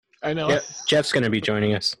I know. Yeah, Jeff's going to be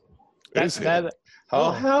joining us.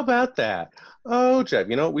 How about that? Oh, Jeff,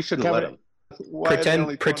 you know what? We shouldn't let him.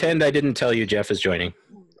 Pretend I didn't tell you Jeff is joining.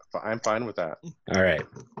 I'm fine with that. All right.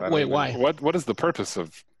 Wait, why? What is the purpose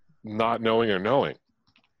of not knowing or knowing?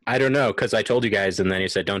 I don't know, because I told you guys, and then you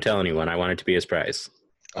said, don't tell anyone. I want it to be a surprise.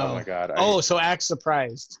 Oh my God. So act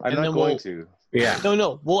surprised. I'm not going to. Yeah.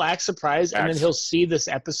 No. We'll act surprised, and then he'll see this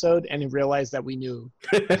episode and realize that we knew.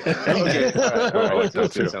 Okay. All right.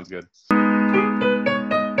 Sounds good.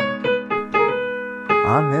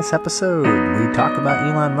 On this episode, we talk about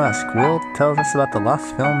Elon Musk. Will tells us about the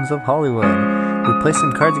lost films of Hollywood. We play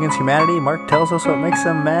some Cards Against Humanity. Mark tells us what makes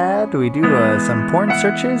him mad. We do some porn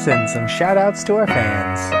searches and some shout-outs to our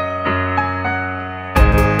fans.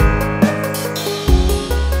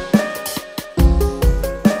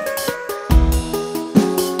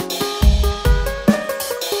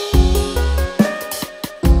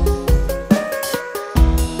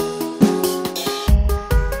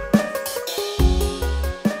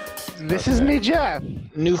 This is me, Jeff.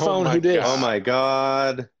 New phone, who did? Oh my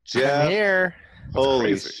God, Jeff. I'm here.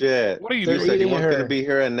 Holy shit. What are you You doing? said you weren't going to be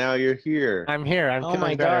here, and now you're here. I'm here. I'm Oh my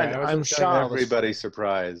feeling better. God, I'm shocked. Everybody's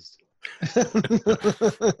surprised.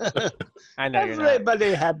 I know you're not.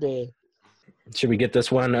 Everybody happy. Should we get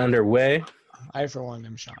this one underway? I, for one,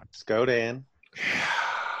 am shocked. Let's go, Dan.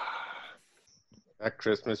 That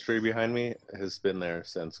Christmas tree behind me has been there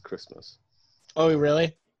since Christmas. Oh,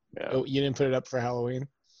 really? Yeah. Oh, you didn't put it up for Halloween?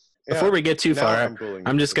 Before we get too far,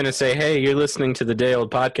 I'm just going to say, hey, you're listening to the Day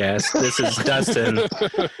Old Podcast. This is Dustin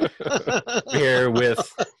here with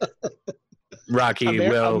Rocky,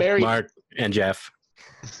 Will, Mark, and Jeff.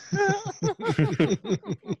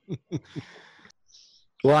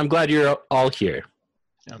 Well, I'm glad you're all here.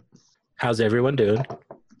 Yep. How's everyone doing?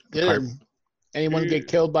 Good. Anyone get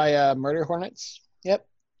killed by murder hornets? Yep.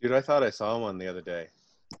 Dude, I thought I saw one the other day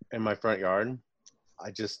in my front yard. I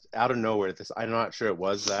just, out of nowhere, I'm not sure it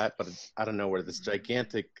was that, but out of nowhere, this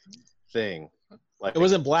gigantic thing. Like, it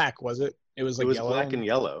wasn't black, was it? It was like yellow. It was black and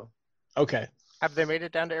yellow. Okay. Have they made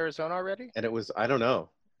it down to Arizona already? And it was, I don't know.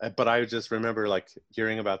 But I just remember like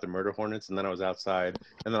hearing about the murder hornets, and then I was outside,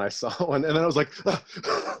 and then I saw one, and then I was like, the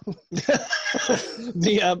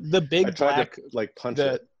big I tried black, to, like, punch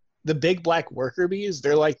it. The big black worker bees,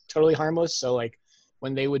 they're like totally harmless. So like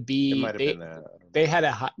when they would be, It might have been that. they had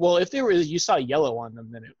a hot, well, if they were, you saw yellow on them,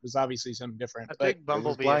 then it was obviously something different. A but, big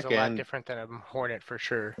bumblebee is a lot different than a hornet for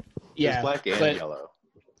sure. Yeah, it was black and yellow.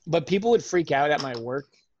 But people would freak out at my work,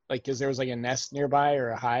 like because there was like a nest nearby or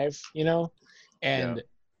a hive, you know, and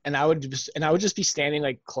I would just be standing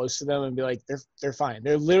like close to them and be like, they're fine.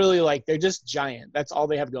 They're literally like, they're just giant. That's all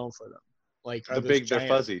they have going for them. Like they're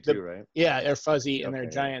fuzzy too, right? Yeah, they're fuzzy and they're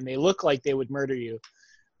giant. They look like they would murder you,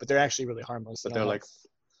 but they're actually really harmless. But they're like,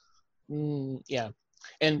 yeah,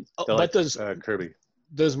 and but like, those Kirby,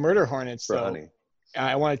 those murder hornets, though, honey.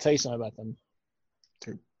 I want to tell you something about them.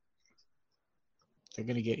 They're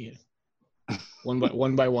gonna get you one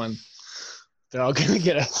by one. They're all gonna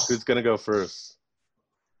get us. Who's gonna go first?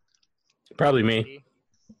 Probably me.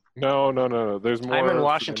 No. There's more. I'm in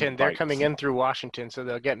Washington. They're coming in through Washington, so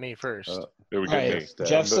they'll get me first. There we go. Right.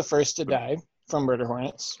 Jeff's the first to die from murder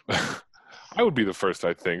hornets. I would be the first,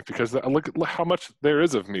 I think, because look how much there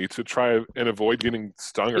is of me to try and avoid getting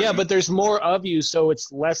stung. Yeah, but there's more of you, so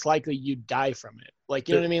it's less likely you die from it. Like,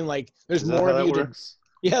 you know what I mean? Like, there's more of you.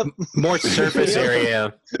 Yeah. More surface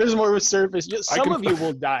area. There's more surface. Some of you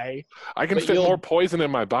will die. I can fit more poison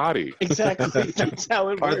in my body. Exactly. That's how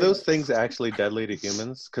it works. Are those things actually deadly to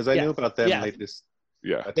humans? Because I knew about them. Yeah. They just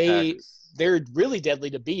they're really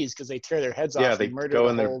deadly to bees because they tear their heads off. Yeah, they murder go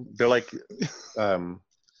in there. They're like,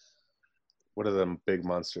 what are them big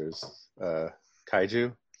monsters?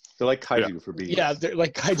 Kaiju. They're like kaiju for bees. Yeah, they're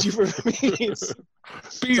like kaiju for bees.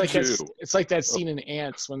 It's like that scene in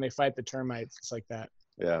Ants when they fight the termites. It's like that.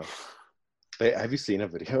 Yeah. Have you seen a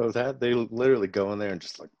video of that? They literally go in there and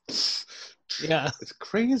just like, yeah, it's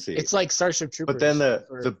crazy. It's like Starship Troopers. But then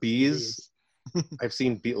the bees, I've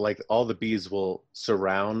seen like all the bees will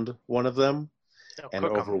surround one of them and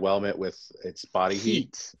overwhelm it with its body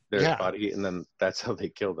heat. Their body heat, and then that's how they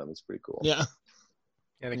kill them. It's pretty cool. Yeah.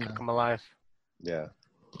 Yeah, they cook them alive. Yeah.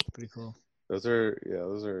 Pretty cool. Those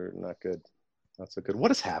are not good. Not so good.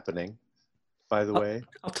 What is happening, by the way?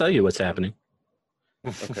 I'll tell you what's happening.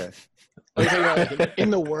 Okay. In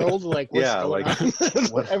the world, like what's going on?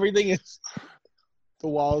 What everything is. The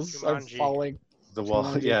walls are falling. The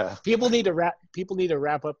wall, yeah. People need to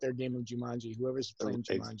wrap up their game of Jumanji. Whoever's playing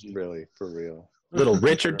Jumanji. Really, for real. Little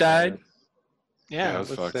Richard died. Yeah.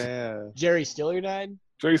 Jerry Stiller died.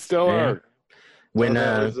 Jerry Stiller. Yeah. When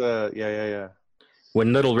yeah.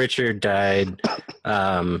 when Little Richard died,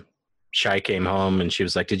 Shy came home and she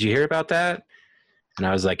was like, "Did you hear about that?" And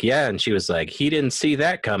I was like, "Yeah." And she was like, "He didn't see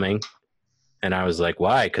that coming." And I was like,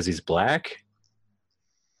 "Why? Because he's black?"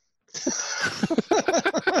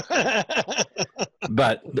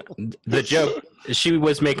 But the joke, she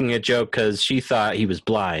was making a joke because she thought he was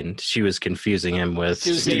blind. She was confusing him with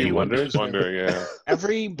Stevie Wonder. Yeah.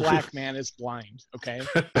 Every black man is blind. Okay,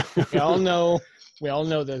 we all know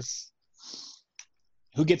this.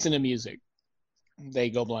 Who gets into music? They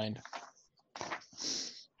go blind.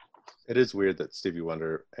 It is weird that Stevie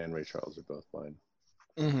Wonder and Ray Charles are both blind.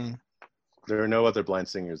 Mm-hmm. There are no other blind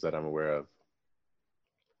singers that I'm aware of.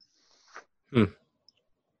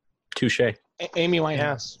 Touche. Amy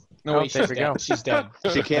Winehouse. Yeah. No, wait, she's dead. She's dead.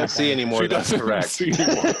 She can't see anymore. That's correct.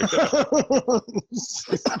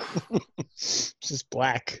 Just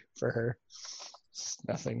black for her. Just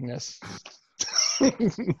nothingness.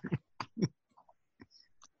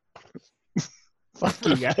 Fuck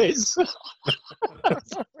you guys.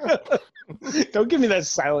 Don't give me that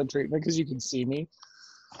silent treatment because you can see me.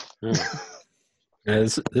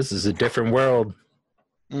 This is a different world.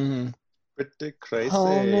 Mm-hmm. Pretty crazy.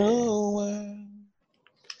 Oh no,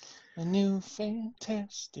 a new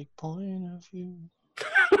fantastic point of view.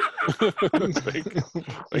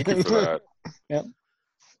 Thank you for that. Yep.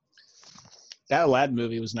 That Aladdin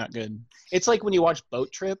movie was not good. It's like when you watch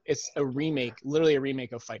Boat Trip, it's a remake, literally a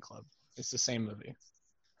remake of Fight Club. It's the same movie.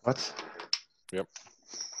 What? Yep.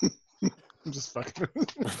 I'm just fucking.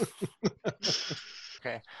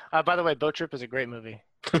 Okay. By the way, Boat Trip is a great movie.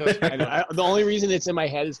 I know. The only reason it's in my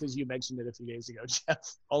head is because you mentioned it a few days ago,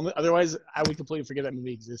 Jeff. Otherwise, I would completely forget that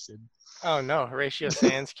movie existed. Oh, no. Horatio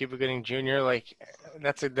Sands, Cuba Gooding Jr., like,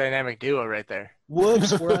 that's a dynamic duo right there.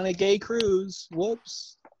 Whoops, we're on a gay cruise.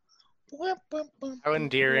 Whoops. How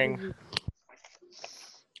endearing.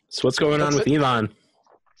 So what's going on with Elon?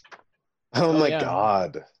 Oh my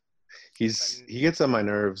God. He gets on my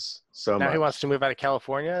nerves so much. Now he wants to move out of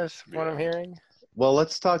California is what I'm hearing. Well,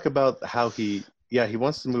 let's talk about how he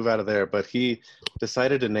wants to move out of there, but he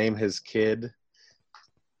decided to name his kid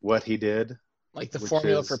what he did. Like the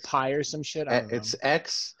formula for pi or some shit? It's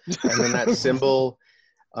X, and then that symbol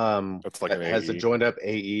that's like has a joined up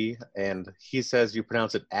AE, and he says you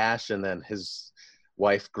pronounce it Ash, and then his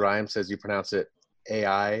wife Grimes says you pronounce it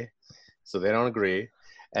AI, so they don't agree.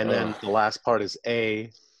 And then the last part is A,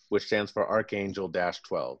 which stands for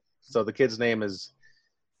Archangel-12. So the kid's name is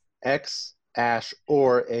X, Ash,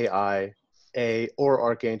 or AI, A, or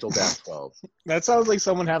Archangel-12. That sounds like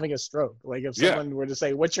someone having a stroke. Like if someone were to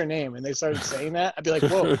say, "What's your name?" and they started saying that, I'd be like,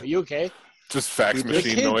 "Whoa, are you okay?" Just fax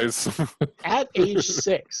machine noise. At age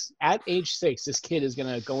 6, this kid is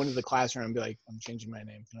gonna go into the classroom and be like, "I'm changing my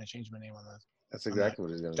name. Can I change my name on this?" That's exactly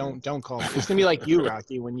what he's gonna do. Don't call me. It's gonna be like you,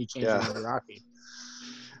 Rocky, when you change your name to Rocky.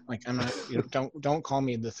 Like I'm not. Don't call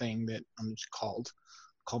me the thing that I'm called.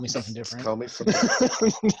 Call me something different. Call me something.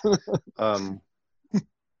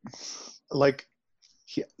 Like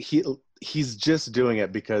he's just doing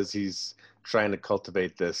it because he's trying to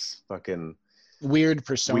cultivate this fucking weird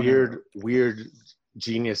persona, weird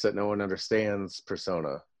genius that no one understands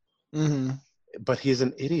persona. Mm-hmm. But he's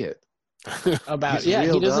an idiot. He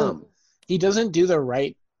doesn't do the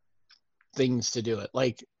right things to do it.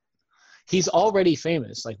 Like he's already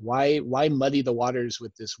famous. Like why muddy the waters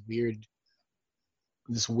with this weird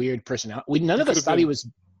personality? None of us thought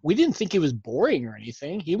we didn't think he was boring or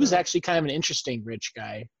anything. He was actually kind of an interesting rich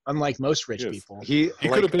guy, unlike most rich people. He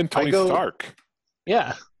could have been Tony Stark.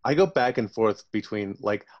 Yeah. I go back and forth between,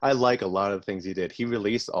 like, I like a lot of the things he did. He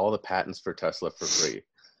released all the patents for Tesla for free.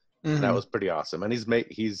 Mm-hmm. That was pretty awesome. And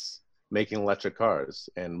he's making electric cars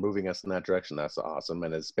and moving us in that direction. That's awesome.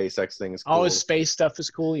 And his SpaceX thing is cool. All his space stuff is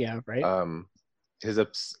cool. Yeah, right. I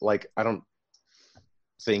don't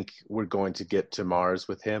think we're going to get to Mars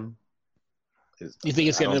with him. You think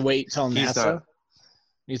it's going to wait till NASA?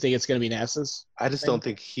 You think it's going to be NASA's? I just don't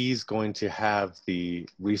think he's going to have the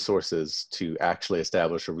resources to actually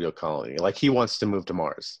establish a real colony. Like he wants to move to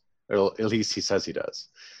Mars, or at least he says he does.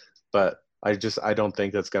 But I don't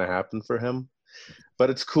think that's going to happen for him. But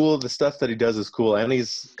it's cool. The stuff that he does is cool, and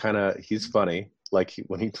he's funny. Like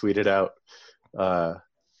when he tweeted out a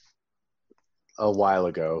while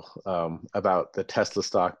ago about the Tesla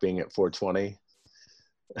stock being at 420.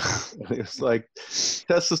 It was like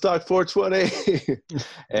Tesla stock 420.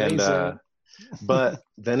 And but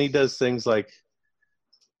then he does things like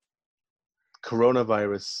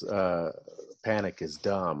coronavirus panic is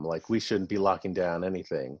dumb, like we shouldn't be locking down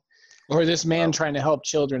anything, or this man trying to help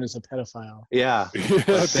children is a pedophile.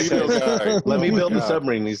 Let me build a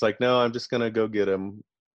submarine. He's like, no, I'm just gonna go get him.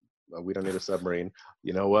 We don't need a submarine.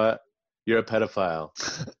 You know what? you're a pedophile.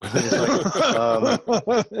 And he's like,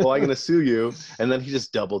 well, I'm going to sue you. And then he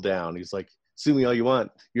just doubled down. He's like, sue me all you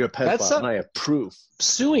want. You're a pedophile, and I have proof.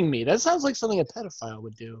 Suing me. That sounds like something a pedophile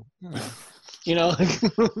would do. You know?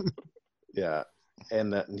 Yeah.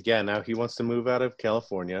 And now he wants to move out of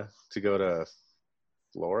California to go to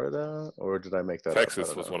Florida, or did I make that Texas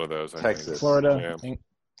up? was one of those. Texas. Florida. Yeah.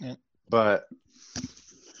 Yeah. But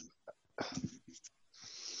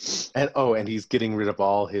and he's getting rid of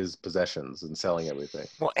all his possessions and selling everything.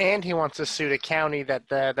 Well, and he wants to sue the county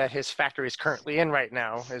that his factory is currently in right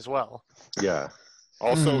now as well. Yeah.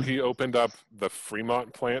 Also, he opened up the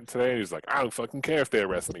Fremont plant today. And he's like, I don't fucking care if they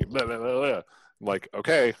arrest me. Blah, blah, blah, blah. I'm like,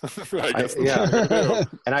 okay. I guess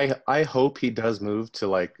And I hope he does move to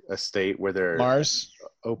like a state where they're Mars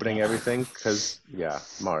opening everything, because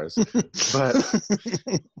Mars. But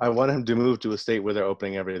I want him to move to a state where they're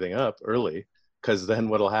opening everything up early, because then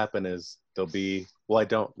what'll happen is there'll be not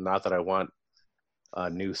that I want a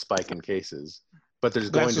new spike in cases, but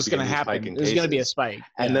there's going to be a spike in cases. There's going to be a spike,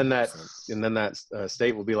 and then that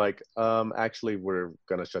state will be like, actually, we're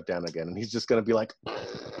going to shut down again, and he's just going to be like.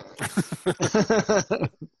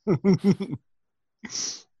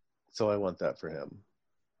 So I want that for him.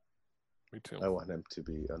 Me too. I want him to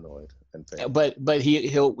be annoyed and fail. But he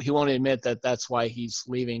won't admit that that's why he's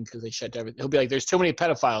leaving, because they shut everything. He'll be like, "There's too many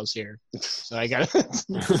pedophiles here, so I got.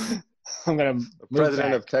 I'm gonna." The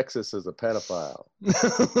president of Texas is a pedophile.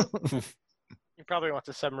 He probably wants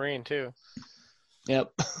a submarine too.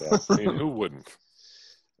 Yep. Yeah. I mean, who wouldn't?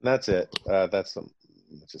 That's it. That's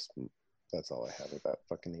all I have about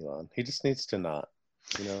fucking Elon. He just needs to not.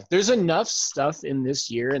 You know, there's enough stuff in this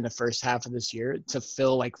year, in the first half of this year, to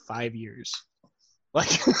fill like 5 years,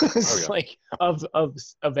 like of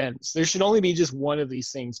events. There should only be just one of these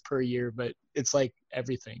things per year, but it's like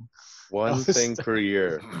everything. One thing per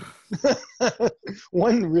year.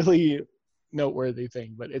 One really noteworthy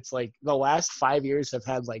thing, but it's like the last 5 years have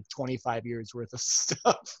had like 25 years worth of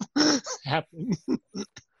stuff happen.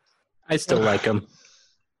 I still like him.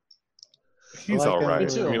 He's all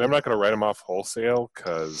right. I mean, I'm not going to write him off wholesale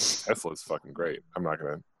because Tesla's fucking great. I'm not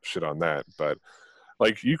going to shit on that. But,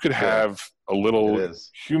 like, you could have a little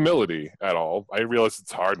humility at all. I realize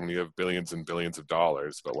it's hard when you have billions and billions of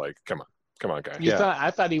dollars, but, like, come on, guy.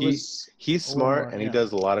 I thought he was... He's smart, and he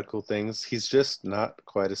does a lot of cool things. He's just not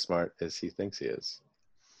quite as smart as he thinks he is.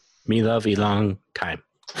 Me love a long time.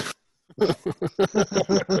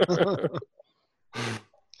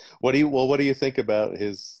 What do you think about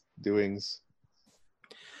his doings?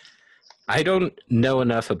 I don't know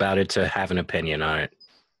enough about it to have an opinion on it.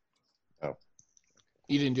 Oh,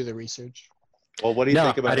 you didn't do the research. Well, what do you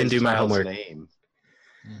think about? I didn't do my homework. Name?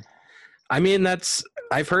 I mean,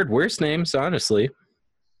 I've heard worse names, honestly.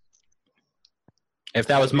 If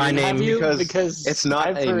that was my name, because it's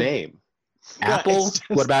not a name. Apple.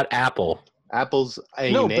 What about Apple? Apple's a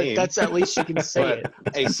name. No, but that's at least you can say it.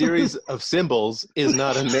 A series of symbols is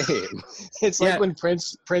not a name. It's like when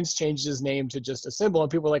Prince changed his name to just a symbol,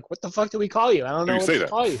 and people were like, "What the fuck do we call you? I don't know what to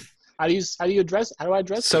call you. How do I address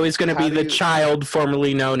it?" So he's going to be the child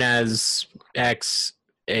formerly known as XAE12.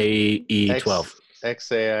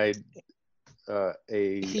 XAI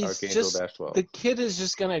Archangel-12. The kid is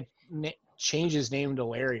just going to change his name to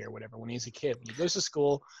Larry or whatever when he's a kid. When he goes to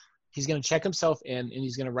school, he's going to check himself in, and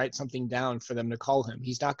he's going to write something down for them to call him.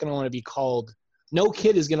 He's not going to want to be called. No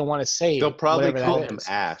kid is going to want to say. They'll probably call him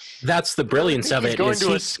Ash. That's the brilliance of it. He's going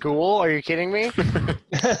to a school? Are you kidding me?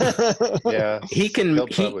 Yeah. He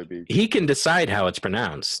can decide how it's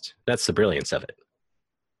pronounced. That's the brilliance of it.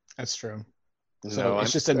 That's true. So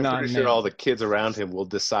it's just I'm pretty sure all the kids around him will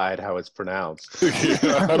decide how it's pronounced.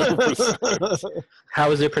 How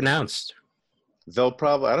is it pronounced? They'll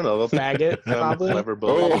probably, I don't know, they'll faggot, probably. Clever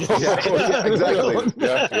bully. Yeah, exactly.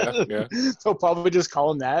 Yeah. They'll probably just call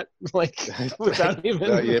him that, like, without even.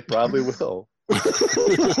 Yeah, it probably will.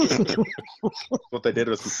 What they did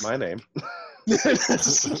with my name.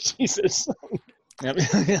 Jesus.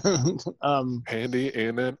 Handy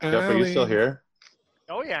in an alley. Jeff, are you still here?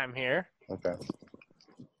 Oh yeah, I'm here. Okay. I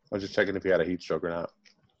was just checking if you had a heat stroke or not.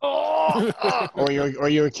 Or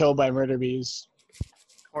you were killed by murder bees.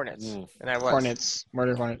 Hornets. And I was.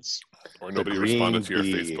 Murder hornets. Or nobody responded to your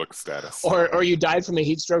Facebook status. Or you died from a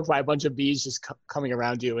heat stroke by a bunch of bees just coming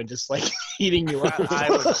around you and just like eating you up.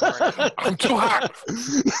 I'm too hot.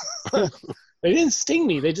 They didn't sting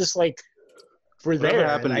me. They just like were there. What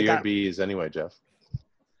happened to your bees anyway, Jeff?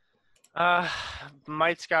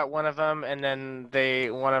 Mites got one of them, and then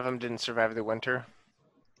one of them didn't survive the winter.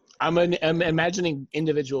 I'm imagining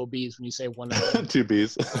individual bees when you say one of them. 2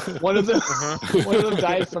 bees. One of them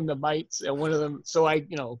died from the mites, and one of them. So I,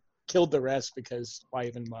 killed the rest because why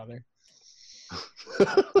even bother?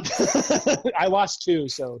 I lost 2,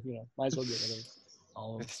 so might as well get rid of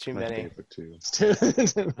all of them. It's too many.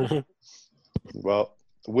 Well,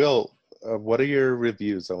 Will, what are your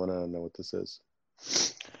reviews? I want to know what this is.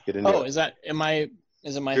 Get into it. Is it my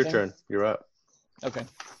Your turn. You're up. Okay.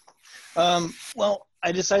 Well,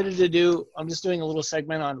 I decided I'm just doing a little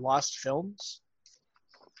segment on lost films.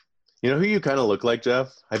 You know who you kind of look like,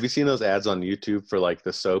 Jeff? Have you seen those ads on YouTube for like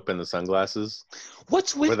the soap and the sunglasses?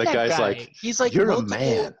 What's with that guy's guy? Like, he's like, you're a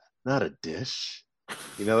man, not a dish.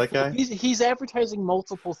 You know that guy? He's advertising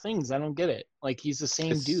multiple things. I don't get it. Like, he's the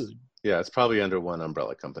same dude. Yeah, it's probably under one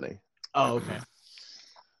umbrella company. Oh, okay.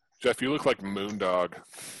 Jeff, you look like Moondog.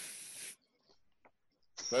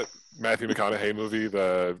 That Matthew McConaughey movie,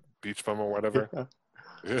 the beach bum or whatever.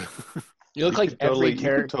 Yeah. You look like every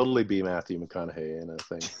character. You could totally be Matthew McConaughey in a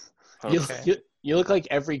thing. You look like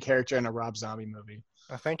every character in a Rob Zombie movie.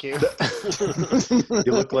 Oh, thank you.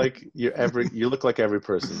 You look like you look like every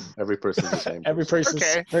person. Every person's the same. Every person's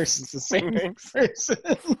the same person.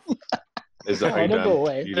 Is that how you done? Go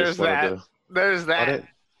away. There's that.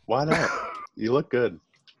 Why not? You look good.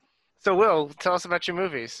 So, Will, tell us about your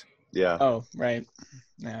movies. Yeah. Oh, right.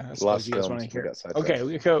 Yeah, I suppose you guys want to hear. Okay,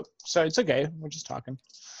 we go. So it's okay. We're just talking.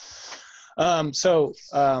 So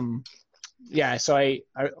I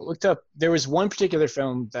looked up. There was one particular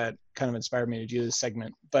film that kind of inspired me to do this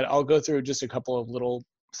segment, but I'll go through just a couple of little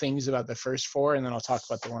things about the first 4, and then I'll talk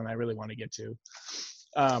about the one I really want to get to.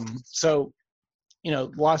 So,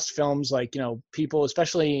 lost films, like, people,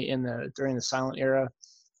 especially during the silent era,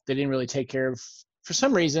 they didn't really take care of, for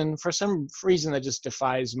some reason that just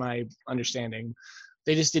defies my understanding.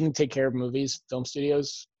 They just didn't take care of movies, film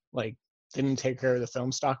studios, like, didn't take care of the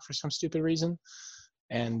film stock for some stupid reason.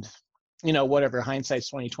 And, whatever, hindsight's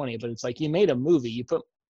 20/20, but it's like, you made a movie, you put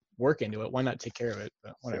work into it, why not take care of it?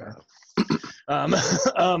 But whatever. Yeah.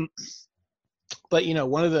 But,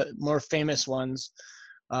 one of the more famous ones,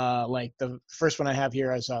 like the first one I have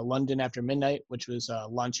here is London After Midnight, which was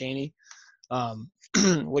Lon Chaney,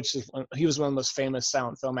 he was one of the most famous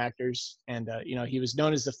silent film actors. And, he was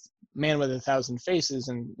known as the man with 1,000 faces.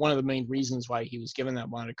 And one of the main reasons why he was given that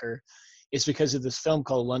moniker is because of this film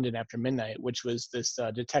called London After Midnight, which was this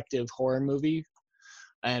detective horror movie,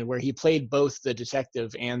 and where he played both the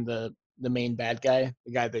detective and the main bad guy,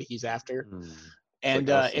 the guy that he's after. And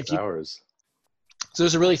so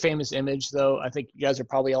there's a really famous image, though, I think you guys are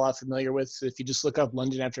probably a lot familiar with. So if you just look up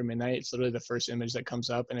London After Midnight, it's literally the first image that comes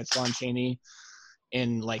up, and it's Lon Chaney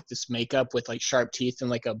in like this makeup with like sharp teeth and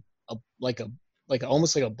like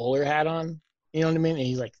almost like a bowler hat on. You know what I mean? And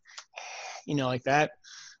he's like, like that.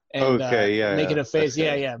 And making a face.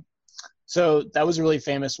 Okay. Yeah. So that was a really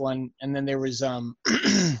famous one. And then there was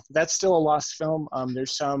that's still a lost film.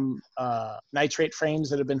 There's some nitrate frames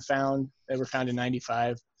that have been found. They were found in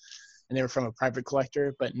 95, and they were from a private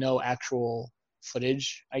collector, but no actual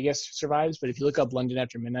footage, I guess, survives. But if you look up London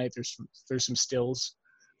After Midnight, there's some stills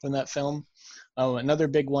from that film. Another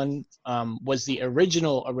big one was the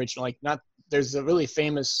original, like, not, there's a really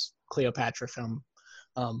famous Cleopatra film,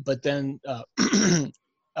 but then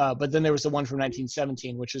there was the one from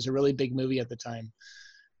 1917, which was a really big movie at the time,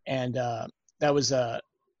 and that was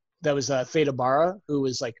Theda Bara, who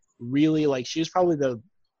was like really, like, she was probably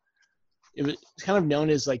it was kind of known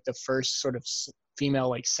as like the first sort of female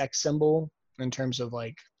like sex symbol in terms of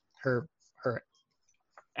like her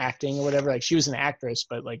acting or whatever. Like, she was an actress,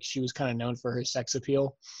 but like she was kind of known for her sex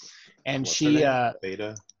appeal. And Theda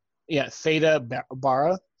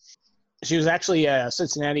Bara. She was actually a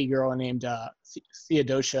Cincinnati girl named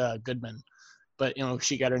Theodosia Goodman, but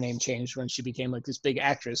she got her name changed when she became like this big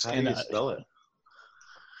actress. How do you spell it?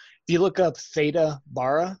 If you look up Theda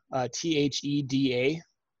Bara, THEDA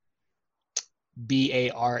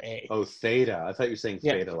BARA. Oh, Theta. I thought you were saying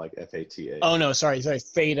Theta, like FATA. Oh no, sorry,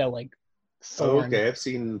 Theta, like thorn. Oh, okay, I've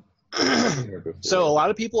seen her before. So a lot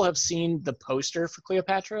of people have seen the poster for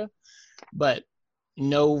Cleopatra, but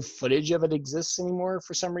no footage of it exists anymore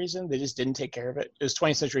for some reason. They just didn't take care of it. It was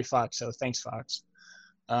 20th Century Fox, so thanks, Fox.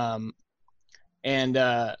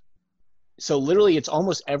 So literally it's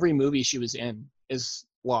almost every movie she was in is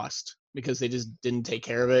lost because they just didn't take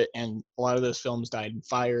care of it, and a lot of those films died in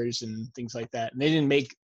fires and things like that. And they didn't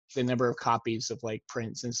make the number of copies of like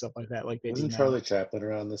prints and stuff like that like they Wasn't Charlie Chaplin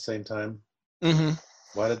around the same time? Mm-hmm.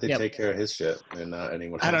 Why did they take care of his shit and not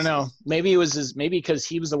anyone else? I don't know. Maybe it was because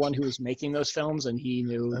he was the one who was making those films, and he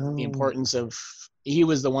knew the importance of. He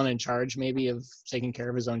was the one in charge, maybe, of taking care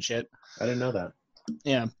of his own shit. I didn't know that.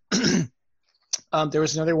 Yeah. There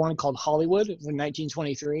was another one called Hollywood in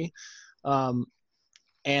 1923,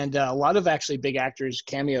 and a lot of actually big actors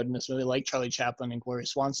cameoed in this movie, like Charlie Chaplin and Gloria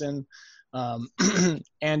Swanson, and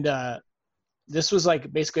this was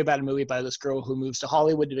like basically about a movie by this girl who moves to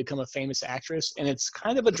Hollywood to become a famous actress, and it's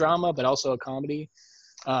kind of a drama but also a comedy,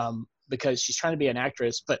 because she's trying to be an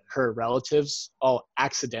actress, but her relatives all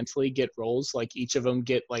accidentally get roles. Like each of them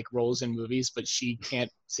get like roles in movies, but she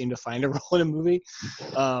can't seem to find a role in a movie.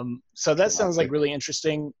 So that sounds like really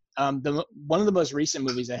interesting. One of the most recent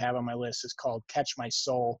movies I have on my list is called Catch My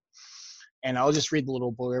Soul, and I'll just read the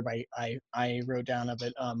little blurb I wrote down of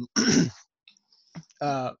it.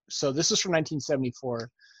 So this is from 1974,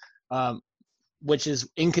 which is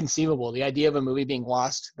inconceivable. The idea of a movie being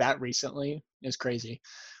lost that recently is crazy.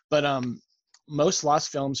 But most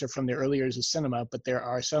lost films are from the early years of cinema, but there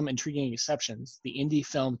are some intriguing exceptions. The indie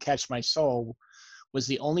film Catch My Soul was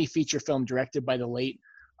the only feature film directed by the late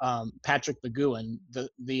Patrick McGoohan,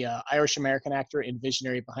 the Irish-American actor and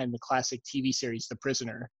visionary behind the classic TV series The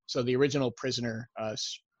Prisoner, so the original Prisoner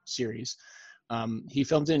series. He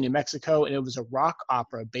filmed it in New Mexico, and it was a rock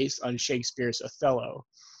opera based on Shakespeare's Othello.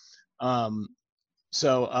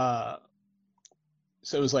 So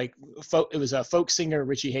it was like it was a folk singer,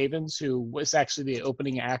 Richie Havens, who was actually the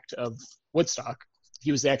opening act of Woodstock.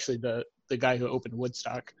 He was actually the guy who opened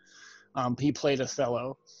Woodstock. He played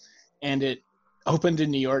Othello, and it opened in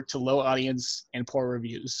New York to low audiences and poor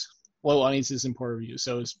reviews. So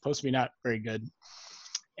it was supposed to be not very good.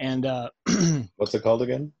 And what's it called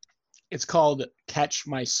again? It's called Catch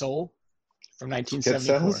My Soul from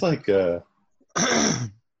 1974.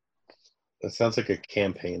 That sounds like a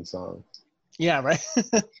campaign song. Yeah, right.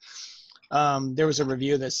 There was a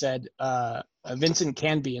review that said Vincent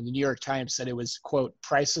Canby in the New York Times said it was, quote,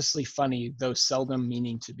 pricelessly funny, though seldom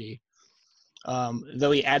meaning to be.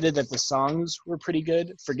 Though he added that the songs were pretty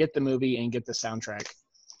good, forget the movie and get the soundtrack.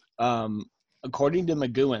 According to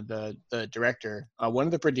McGoohan, the director, one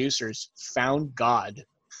of the producers found God,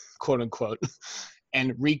 quote unquote,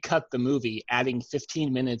 and recut the movie, adding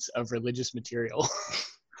 15 minutes of religious material.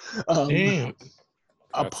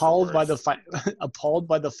 Appalled by the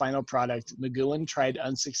final product, McGoohan tried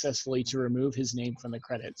unsuccessfully to remove his name from the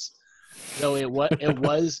credits. Though it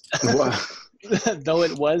was though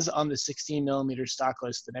it was on the 16mm stock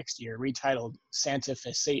list the next year, retitled Santa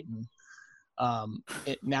Fe Satan,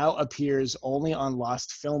 it now appears only on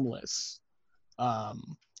lost film lists.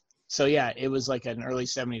 So yeah, it was like an early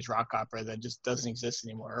 70s rock opera that just doesn't exist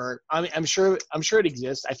anymore. Or I mean, I'm sure it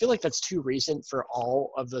exists. I feel like that's too recent for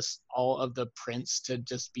all of the prints to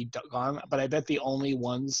just be gone. But I bet the only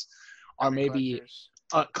ones are maybe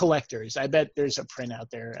collectors. I bet there's a print out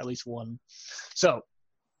there, at least one. So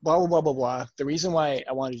blah blah blah blah blah. The reason why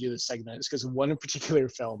I wanted to do this segment is because of one particular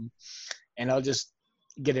film, and I'll just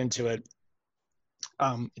get into it.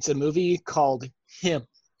 It's a movie called Him.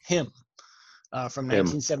 From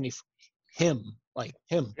 1974. Him, like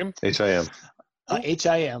him. H-I-M.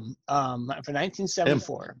 H-I-M. From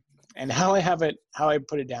 1974. Him. And how I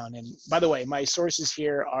put it down. And by the way, my sources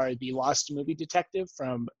here are The Lost Movie Detective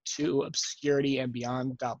from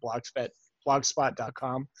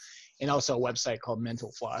toobscurityandbeyond.blogspot.com, and also a website called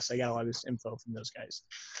Mental Floss. I got a lot of this info from those guys.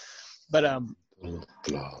 Isn't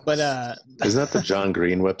that the John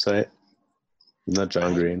Green website? Isn't that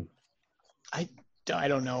John Green? I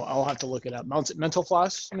don't know. I'll have to look it up. Mental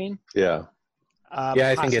Floss, I mean? Yeah.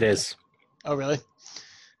 I think it is. Oh, really?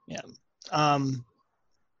 Yeah.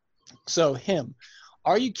 So him.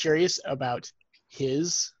 Are you curious about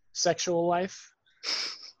his sexual life?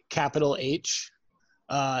 Capital H.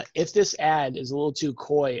 If this ad is a little too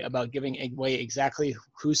coy about giving away exactly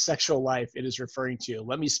whose sexual life it is referring to,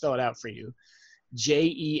 let me spell it out for you.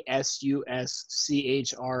 JESUSCHRIST.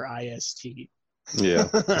 Yeah.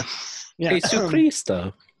 Yeah. Jesus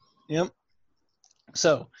Cristo. Yep.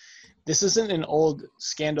 So, this isn't an old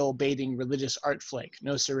scandal-baiting religious art flick.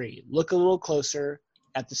 No siree. Look a little closer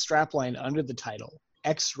at the strapline under the title.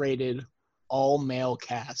 X-rated, all-male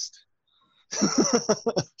cast.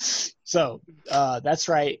 So, that's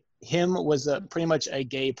right. Him was pretty much a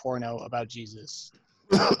gay porno about Jesus.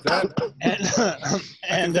 And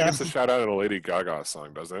it's a shout out at a Lady Gaga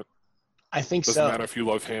song, doesn't it? I think doesn't matter if you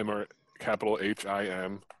love him or capital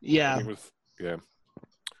H-I-M. Yeah.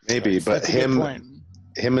 Maybe, but him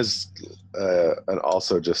is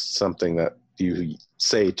also just something that you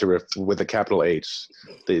say with a capital H.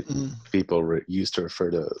 People used to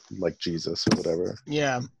refer to like Jesus or whatever.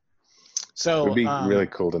 Yeah. So it would be really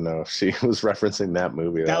cool to know if she was referencing that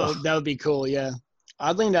movie. That would be cool. Yeah.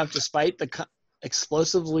 Oddly enough, despite the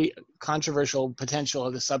explosively controversial potential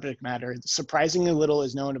of the subject matter, surprisingly little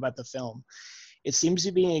is known about the film. It seems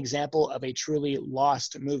to be an example of a truly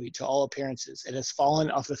lost movie to all appearances. It has fallen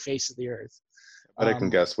off the face of the earth. But I can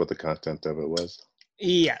guess what the content of it was.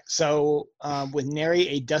 Yeah, so with nary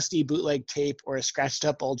a dusty bootleg tape or a scratched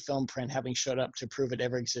up old film print having showed up to prove it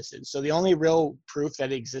ever existed. So the only real proof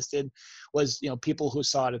that it existed was, people who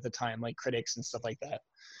saw it at the time, like critics and stuff like that.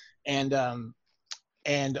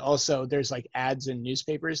 And also there's like ads in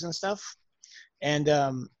newspapers and stuff. And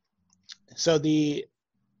so the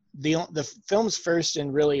film's first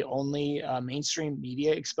and really only mainstream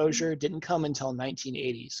media exposure didn't come until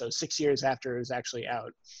 1980, so 6 years after it was actually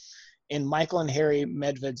out, in Michael and Harry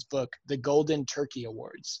Medved's book, The Golden Turkey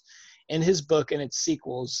Awards. In his book and its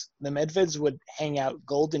sequels, the Medveds would hang out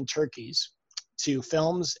golden turkeys to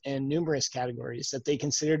films in numerous categories that they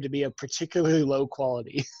considered to be of particularly low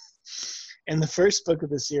quality. In the first book of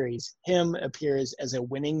the series, Him appears as a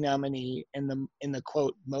winning nominee in the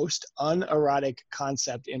quote, most unerotic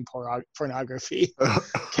concept in pornography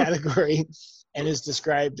category, and is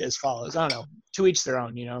described as follows. I don't know, to each their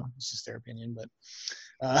own, it's just their opinion, but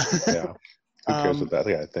yeah, who cares what that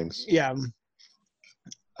guy thinks? Yeah.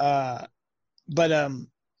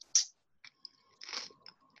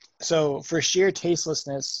 So for sheer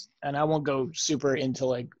tastelessness, and I won't go super into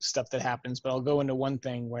like stuff that happens, but I'll go into one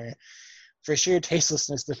thing where, for sheer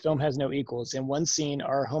tastelessness, the film has no equals. In one scene,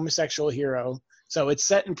 our homosexual hero, so it's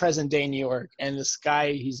set in present day New York, and this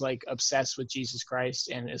guy, he's like obsessed with Jesus Christ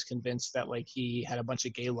and is convinced that like he had a bunch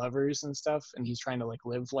of gay lovers and stuff, and he's trying to like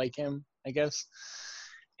live like him, I guess.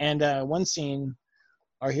 And one scene,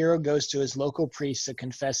 our hero goes to his local priest to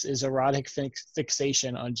confess his erotic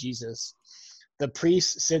fixation on Jesus. The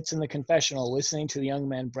priest sits in the confessional listening to the young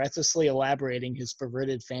man breathlessly elaborating his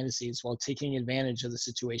perverted fantasies while taking advantage of the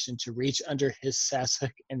situation to reach under his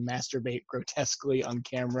sassock and masturbate grotesquely on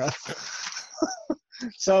camera.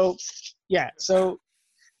 So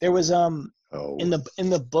there was in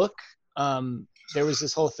the book, there was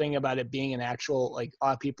this whole thing about it being an actual, like, a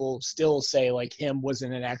lot of people still say like Him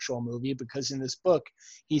wasn't an actual movie, because in this book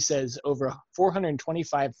he says over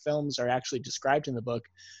 425 films are actually described in the book,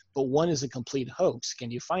 but one is a complete hoax.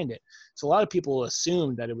 Can you find it? So a lot of people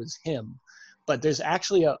assumed that it was Him, but there's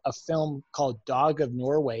actually a film called Dog of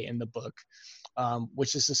Norway in the book,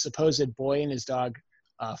 which is a supposed boy and his dog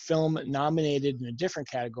film nominated in a different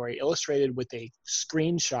category, illustrated with a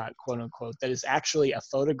screenshot, quote unquote, that is actually a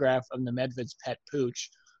photograph of the Medved's pet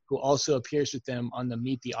Pooch, who also appears with them on the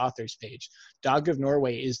Meet the Authors page. Dog of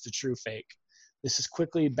Norway is the true fake. This is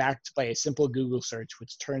quickly backed by a simple Google search,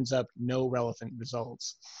 which turns up no relevant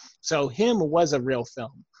results. So Him was a real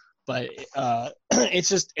film, but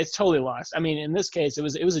it's totally lost. I mean, in this case, it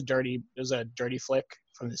was a dirty flick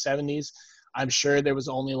from the 70s. I'm sure there was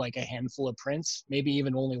only like a handful of prints, maybe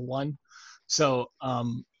even only one. So,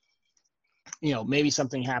 maybe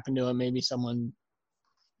something happened to him. Maybe someone,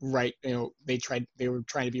 they were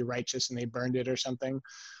trying to be righteous and they burned it or something.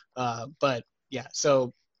 But yeah,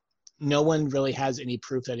 so no one really has any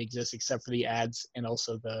proof that it exists except for the ads and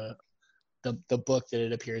also the book that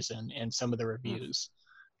it appears in and some of the reviews.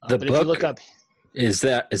 But if you look up, is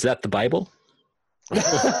that the Bible?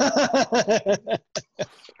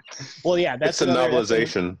 Well, yeah, that's a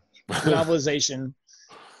novelization. Novelization.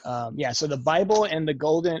 So the Bible and the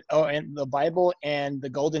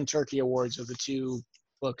Golden Turkey Awards are the two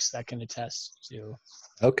books that can attest to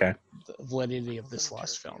the validity of this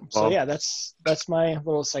lost film. So yeah, that's my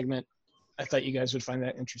little segment. I thought you guys would find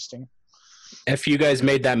that interesting. If you guys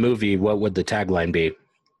made that movie, what would the tagline be?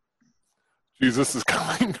 Jesus is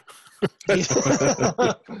coming.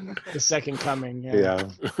 The second coming. Yeah,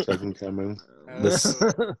 second coming.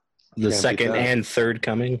 The second and third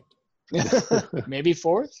coming. Maybe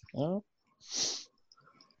fourth. Oh.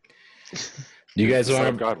 Do you guys want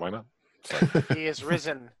to? God, why not? He is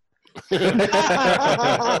risen.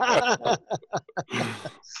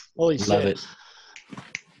 Holy shit! Love it.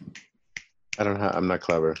 I'm not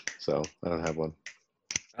clever, so I don't have one.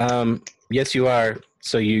 Yes, you are.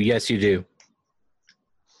 So yes, you do.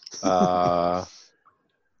 I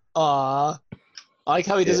like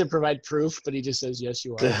how he doesn't provide proof, but he just says, yes,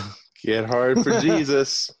 you are. Get hard for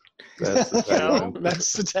Jesus. That's the tagline.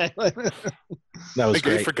 That's the tagline. That was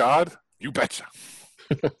great. For God? You betcha.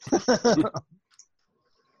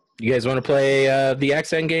 You guys want to play the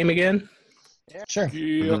accent game again? Yeah, sure.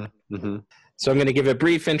 Yeah. Mm-hmm. So I'm going to give a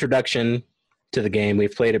brief introduction to the game.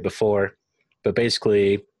 We've played it before, but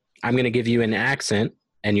basically I'm going to give you an accent,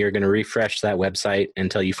 and you're going to refresh that website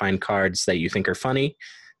until you find cards that you think are funny,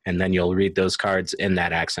 and then you'll read those cards in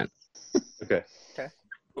that accent. Okay.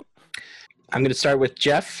 I'm going to start with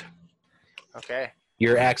Jeff. Okay.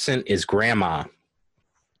 Your accent is grandma.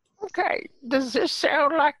 Okay. Does this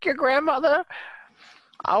sound like your grandmother?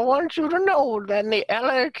 I want you to know that in the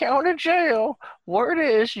LA County Jail, word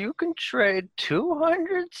is you can trade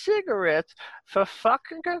 200 cigarettes for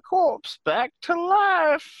fucking a corpse back to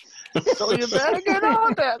life. So you better get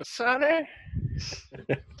on that, sonny.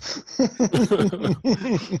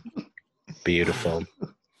 Beautiful.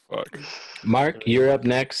 Fuck. Mark, you're up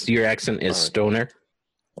next. Your accent is stoner.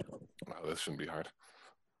 Wow, this shouldn't be hard.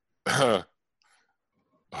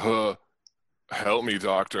 Help me,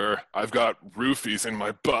 doctor. I've got roofies in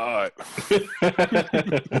my butt.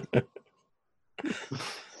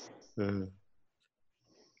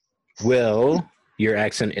 Will, your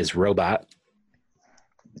accent is robot.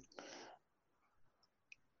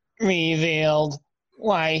 Revealed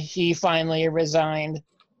why he finally resigned.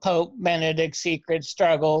 Pope Benedict's secret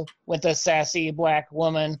struggle with a sassy black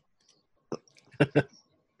woman.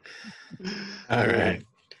 All right.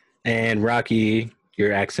 And Rocky,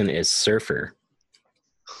 your accent is surfer.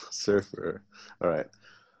 Surfer. All right.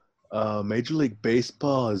 Major League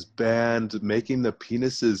Baseball has banned making the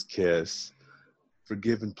penises kiss for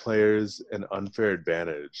giving players an unfair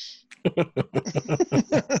advantage.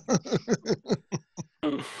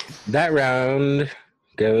 That round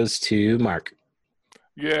goes to Mark.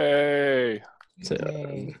 Yay! So,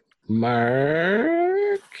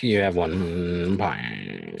 Mark, you have 1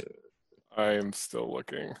 point. I am still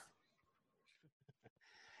looking.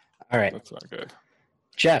 All right. That's not good.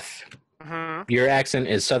 Jeff, your accent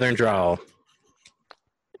is Southern drawl.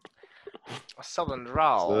 Southern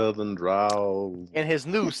drawl. Southern drawl. In his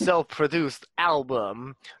new self-produced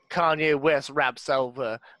album, Kanye West raps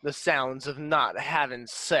over the sounds of not having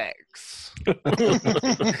sex.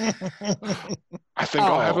 I think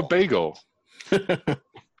I'll have a bagel.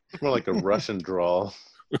 More like a Russian drawl.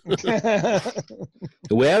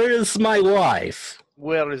 Where is my wife?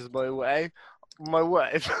 Where is my wife? My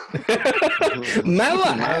wife. My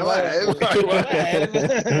wife.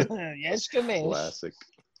 Yes, Kamish. Classic.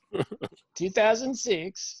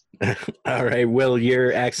 2006. All right, Will,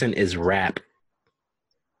 your accent is rap.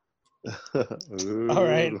 All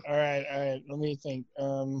right. Let me think.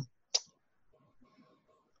 Oh,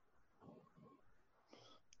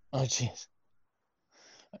 jeez.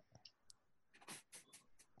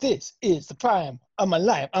 This is the prime of my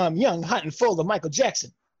life. I'm young, hot, and full of Michael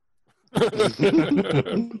Jackson. Was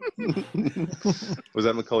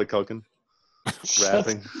that Macaulay Culkin?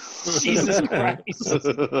 Rapping? Jesus Christ.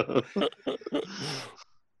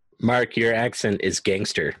 Mark, your accent is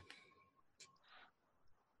gangster.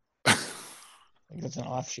 I think that's an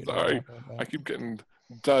offshoot. Sorry, I keep getting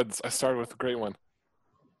duds. I started with a great one.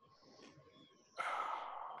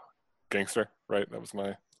 Gangster, right? That was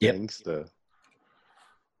my... Yep. Gangster.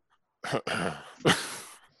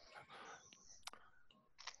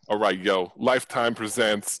 All right, yo. Lifetime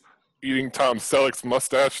presents Eating Tom Selleck's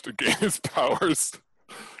mustache to gain his powers.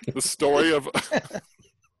 The story of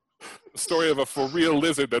a for real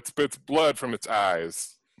lizard that spits blood from its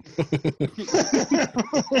eyes.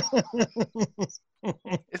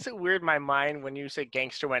 Is it weird my mind when you say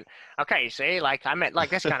gangster went, okay, see, like I meant like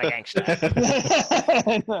this kind of gangster.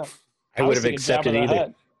 I would have accepted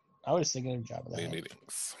either. I was thinking of Jabba the Hutt.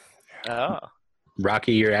 Meetings. Oh.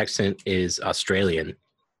 Rocky, your accent is Australian.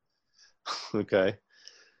 Okay.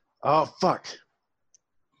 Oh, fuck.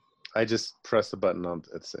 I just pressed the button on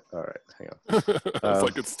it. All right, hang on. It's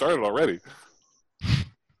like it started already.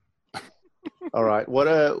 All right. What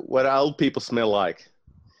old people smell like?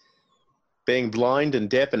 Being blind and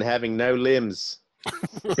deaf and having no limbs.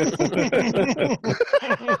 All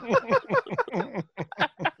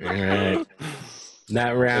right.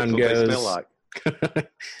 That round goes. Smell like.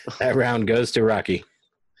 That round goes to Rocky.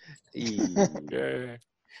 Yay.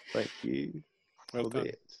 Thank you. Well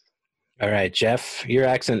done. All right, Jeff, your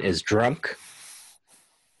accent is drunk.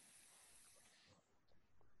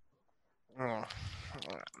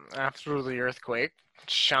 After the earthquake,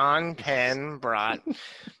 Sean Penn brought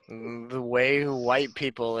the way white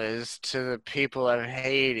people is to the people of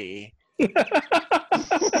Haiti.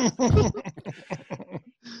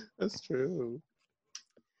 That's true.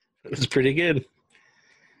 It's pretty good.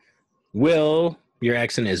 Will, your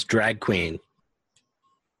accent is drag queen.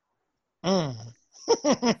 Mm.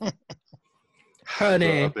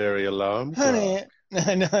 Honey. Strawberry alarm. Honey.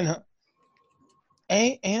 No.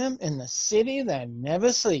 A.M. in the city that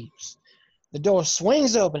never sleeps. The door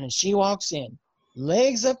swings open and she walks in,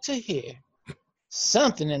 legs up to here.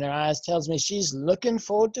 Something in her eyes tells me she's looking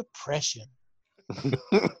for depression.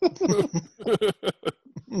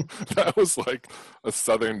 That was like a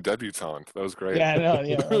Southern debutante. That was great. Yeah, I know.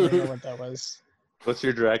 Yeah, I don't know what that was. What's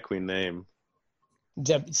your drag queen name?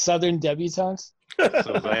 Southern debutantes?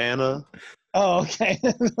 Savannah. Oh, okay.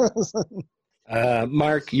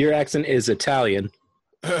 Mark, your accent is Italian.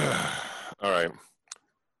 All right.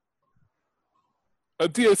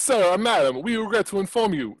 Dear sir or madam, we regret to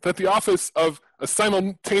inform you that the office of A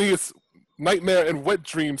Simultaneous Nightmare and Wet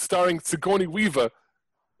Dream starring Sigourney Weaver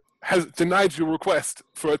has denied your request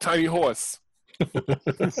for a tiny horse.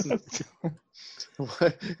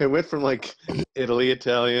 It went from like Italy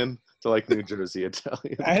Italian to like New Jersey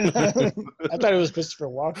Italian. I thought it was Christopher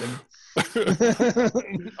Walken.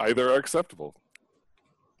 Either are acceptable.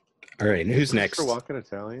 All right, who's next? Christopher Walken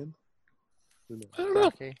Italian? I don't know.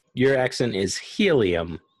 Your accent is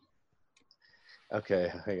helium. Okay,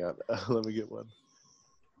 hang on. Let me get one.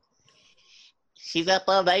 She's up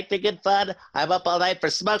all night for good fun. I'm up all night for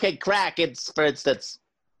smoking crack, for instance.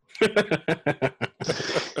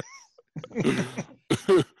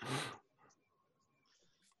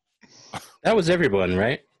 That was everyone,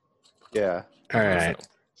 right? Yeah. All right.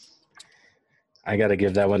 I got to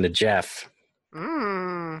give that one to Jeff.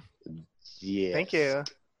 Yeah. Thank you.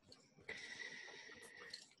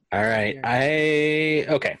 All right.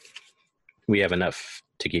 Okay. We have enough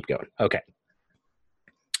to keep going. Okay.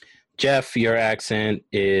 Jeff, your accent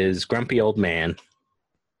is grumpy old man.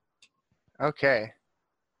 Okay.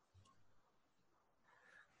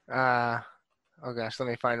 Oh gosh, let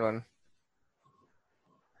me find one.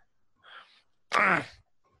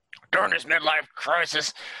 During this midlife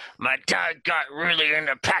crisis, my dad got really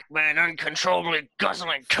into Pac-Man, uncontrollably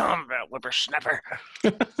guzzling cum, that whippersnapper.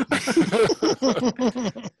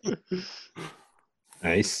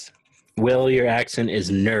 Nice. Will, your accent is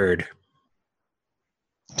nerd.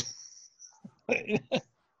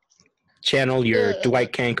 Channel your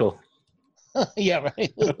Dwight Cankle. Yeah,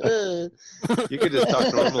 right. You could just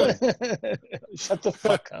talk normally. Shut the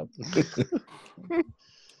fuck up.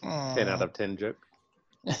 10 out of 10 joke.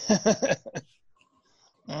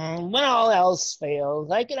 When all else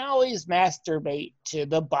fails, I can always masturbate to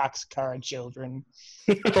the boxcar children.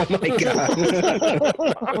 Oh my god.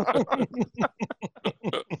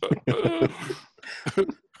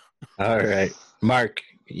 All right. Mark,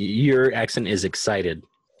 your accent is excited.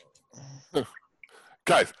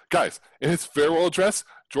 Guys, in his farewell address,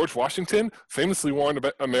 George Washington famously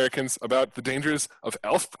warned Americans about the dangers of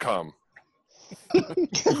elf cum.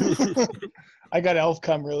 I got elf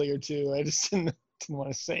cum earlier too. I just didn't want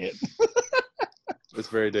to say it. It's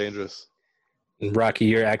very dangerous. Rocky,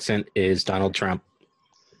 your accent is Donald Trump.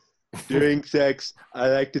 During sex, I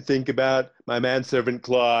like to think about my manservant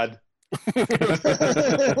Claude.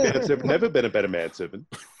 Manservant, never been a better manservant.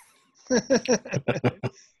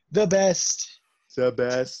 The best. The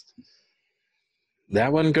best.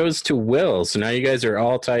 That one goes to Will, so now you guys are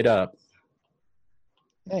all tied up.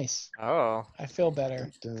 Nice. Oh. I feel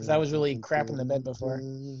better because I was really crapping the bed before.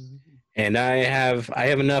 And I have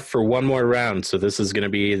enough for one more round, so this is going to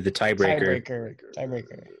be the tiebreaker.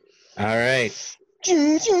 Tiebreaker. All right.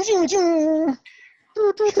 It's a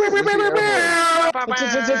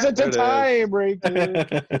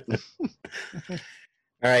tiebreaker.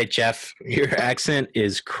 All right, Jeff, your accent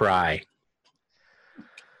is cry.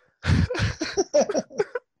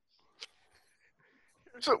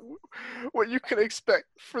 So, what you can expect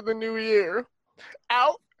for the new year: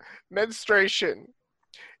 out, menstruation;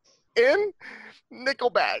 in,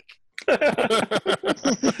 Nickelback.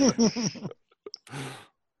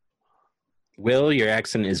 Will, your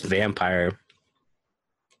accent is vampire.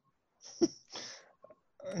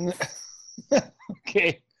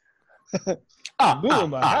 Okay.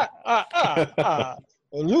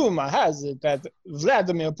 Rumor has it that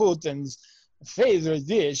Vladimir Putin's favorite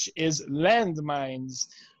dish is landmines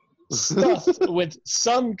stuffed with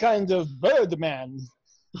some kind of birdman.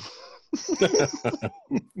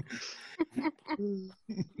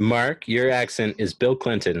 Mark, your accent is Bill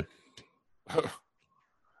Clinton.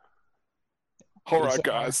 All right,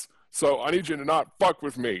 guys. So I need you to not fuck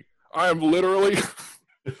with me. I am literally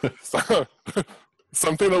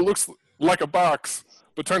something that looks like a box,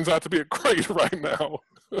 but turns out to be a crate right now.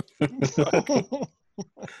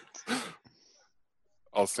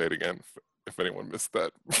 I'll say it again if anyone missed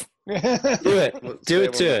that. Do it. Do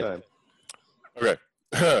it to it. Okay.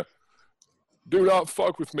 Do not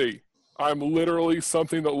fuck with me. I'm literally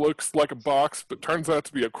something that looks like a box, but turns out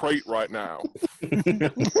to be a crate right now.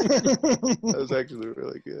 That was actually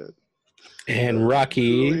really good. And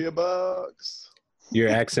Rocky, a box. Your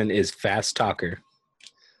accent is fast talker.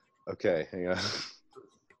 Okay, hang on.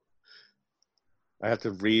 I have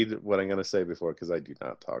to read what I'm going to say before because I do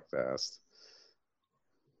not talk fast.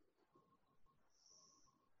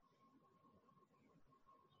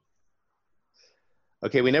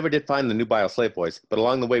 Okay, we never did find the nubile slave boys, but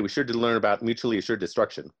along the way we sure did learn about mutually assured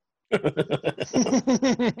destruction.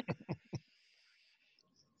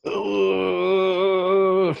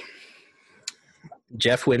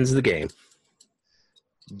 Jeff wins the game.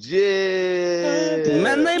 Jeff.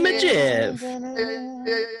 My name is Jeff.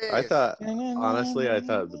 I thought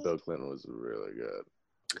the Bill Clinton was really good.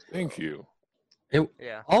 Thank you.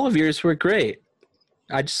 All of yours were great.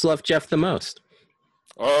 I just love Jeff the most.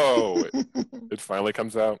 Oh, it finally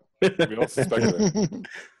comes out. We all suspected it.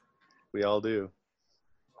 We all do.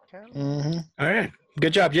 Mm-hmm. All right.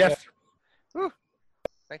 Good job, Jeff. Woo.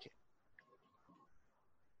 Thank you.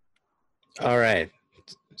 All right.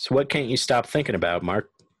 So what can't you stop thinking about, Mark?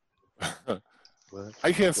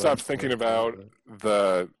 I can't stop thinking about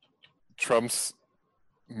the Trump's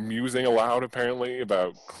musing aloud, apparently,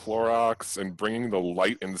 about Clorox and bringing the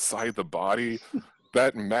light inside the body.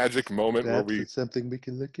 That magic moment where we something we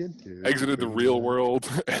can look into. Exited the real world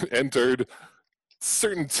and entered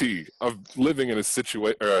certainty of living in a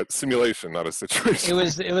simulation, not a situation.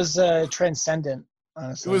 It was transcendent,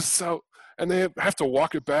 honestly. It was so, and they have to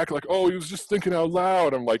walk it back like, oh, he was just thinking out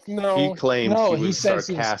loud. I'm like, no. He claimed he was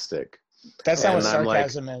sarcastic. That's not what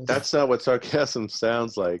sarcasm is. That's not what sarcasm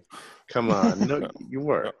sounds like. Come on. No, you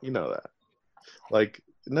weren't. You know that. Like,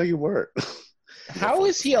 no, you weren't. How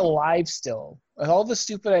is he alive still? With all the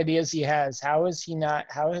stupid ideas he has, how has he not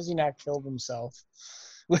killed himself?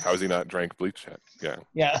 How has he not drank bleach yet? Yeah.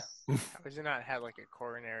 Yeah. How has he not had like a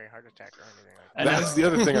coronary heart attack or anything like that? That's the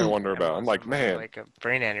other thing I wonder about. I'm like, man. Like a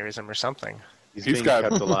brain aneurysm or something. He's being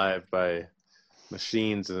kept alive by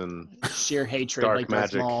machines and sheer hatred, dark like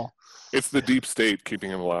magic. It's the deep state keeping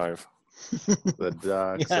him alive. The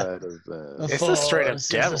dark side of the... It's a straight up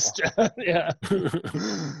devil. Yeah.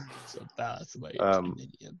 It's about my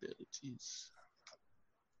abilities.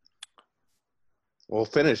 Well,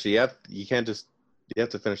 finish. You have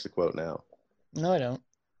to finish the quote now. No, I don't.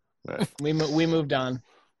 Right. We moved on.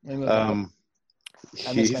 I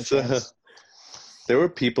missed my chance. There were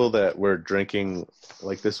people that were drinking,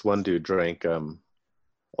 like this one dude drank a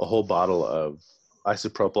whole bottle of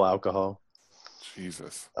isopropyl alcohol.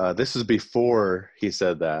 Jesus. This is before he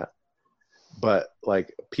said that, but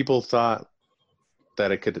like people thought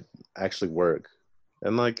that it could actually work,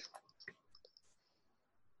 and like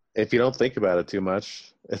if you don't think about it too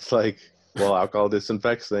much, it's like, well, alcohol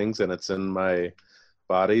disinfects things, and it's in my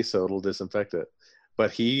body, so it'll disinfect it.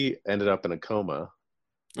 But he ended up in a coma.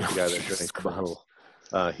 The guy that drank the bottle,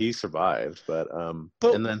 he survived, but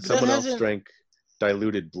and then someone else drank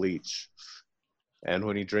diluted bleach, and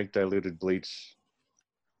when you drink diluted bleach,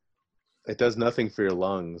 it does nothing for your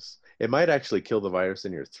lungs. It might actually kill the virus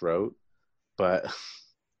in your throat, but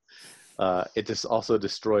it just also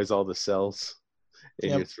destroys all the cells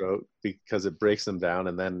in your throat because it breaks them down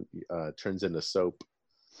and then turns into soap.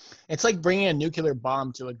 It's like bringing a nuclear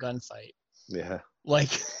bomb to a gunfight. Yeah.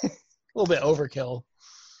 Like a little bit overkill.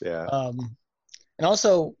 Yeah. And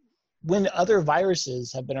also, when other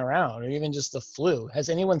viruses have been around, or even just the flu, has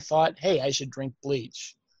anyone thought, hey, I should drink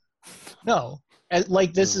bleach? No. And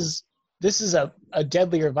like this is a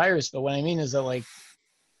deadlier virus, but what I mean is that like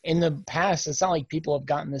in the past, it's not like people have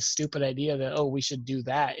gotten this stupid idea that, oh, we should do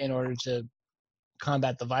that in order to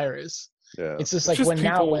combat the virus. Yeah. It's just like when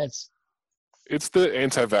it's the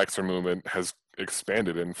anti-vaxxer movement has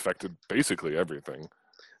expanded and infected basically everything.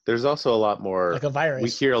 There's also a lot more, like a virus. We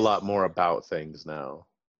hear a lot more about things now.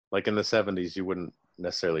 Like in the 70s, you wouldn't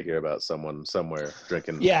necessarily hear about someone somewhere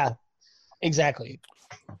drinking. Yeah, exactly.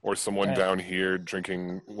 Or someone down here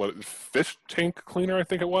drinking fish tank cleaner, I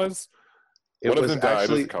think it was. One of them died.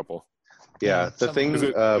 There's a couple. Yeah, the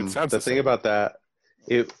thing about that,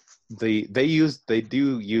 they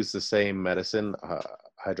do use the same medicine,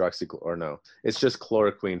 it's just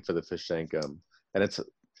chloroquine for the fish tank, and it's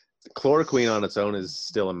chloroquine on its own is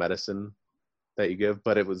still a medicine that you give,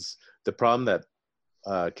 but it was the problem that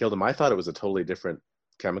killed him. I thought it was a totally different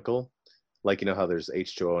chemical. Like, you know how there's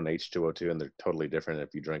H2O and H2O2 and they're totally different.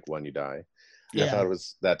 If you drink one, you die. Yeah. I thought it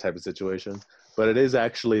was that type of situation. But it is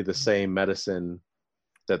actually the same medicine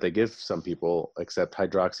that they give some people, except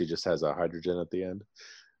hydroxy just has a hydrogen at the end,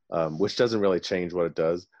 which doesn't really change what it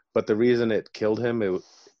does. But the reason it killed him, it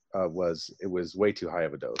was way too high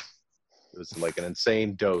of a dose. It was like an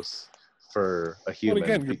insane dose for a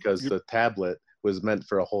human because the tablet was meant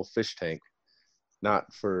for a whole fish tank,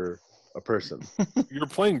 not for a person. You're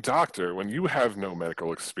playing doctor when you have no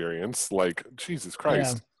medical experience. Like, Jesus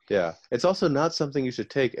Christ. Yeah. It's also not something you should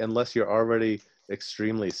take unless you're already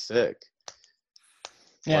extremely sick.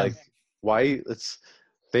 Yeah. Like, why?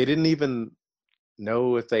 They didn't even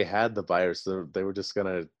know if they had the virus. They were just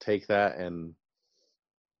gonna take that and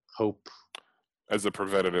hope as a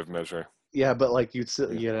preventative measure. Yeah, but like you'd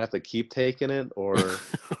have to keep taking it, or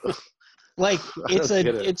like it's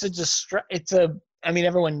a I mean,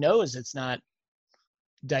 everyone knows it's not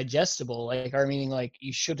digestible. Like, or meaning, like,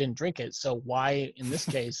 you shouldn't drink it. So why, in this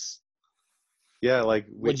case,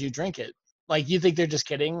 would you drink it? Like, you think they're just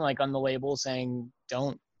kidding? Like on the label saying,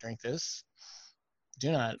 "Don't drink this.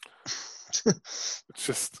 Do not." It's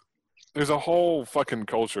just there's a whole fucking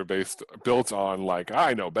culture built on like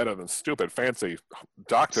I know better than stupid fancy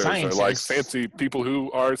doctors or like fancy people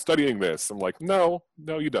who are studying this. I'm like, no,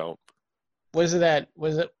 you don't. Was it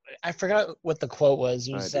I forgot what the quote was.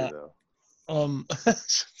 It was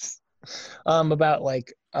about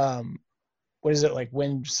like what is it, like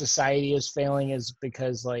when society is failing is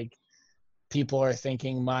because like people are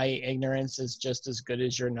thinking my ignorance is just as good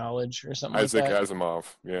as your knowledge or something Isaac like that. Asimov.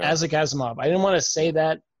 Yeah. Isaac Asimov. I didn't want to say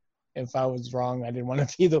that if I was wrong. I didn't want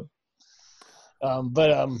to be the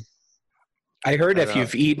I heard if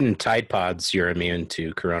you've eaten Tide Pods, you're immune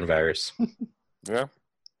to coronavirus. Yeah.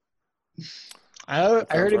 I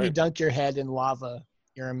heard if you dunk your head in lava,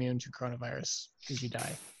 you're immune to coronavirus because you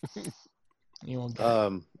die. You won't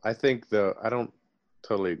die. I think though I don't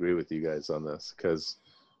totally agree with you guys on this because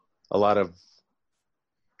a lot of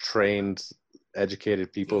trained,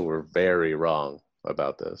 educated people were very wrong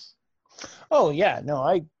about this. Oh yeah, no,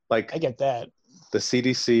 I get that. The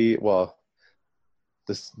CDC, both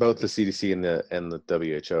the CDC and the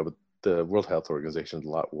WHO, but the World Health Organization is a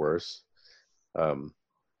lot worse,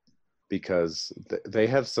 because they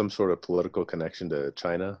have some sort of political connection to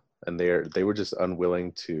China, and they were just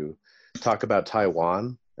unwilling to talk about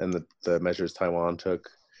Taiwan and the measures Taiwan took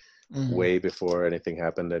way before anything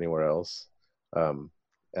happened anywhere else, and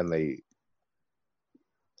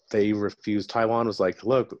they refused. Taiwan was like,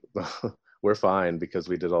 look, we're fine because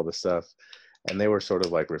we did all this stuff, and they were sort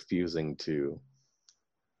of like refusing to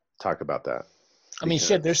talk about that. I mean,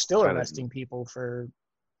 shit, they're still arresting people for.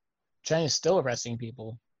 China's still arresting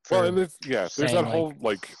people. Well, and there's that whole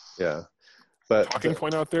but talking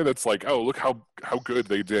point out there that's like, oh, look how good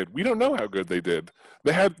they did. We don't know how good they did.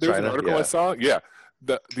 There's an article I saw,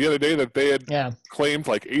 the other day that they had claimed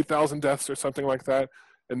like 8,000 deaths or something like that,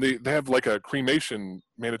 and they have like a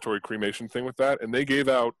mandatory cremation thing with that, and they gave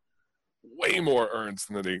out way more urns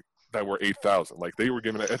than that were 8,000. Like they were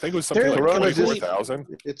giving it, I think it was something like 24,000.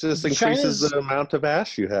 It just increases the amount of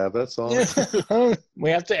ash you have. That's all. We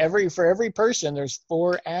have to for every person there's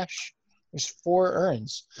 4 ash. There's 4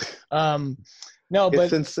 urns. No, but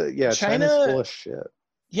China's full of shit.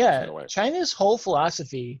 Yeah, China's whole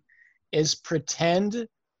philosophy is pretend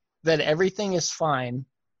that everything is fine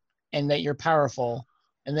and that you're powerful.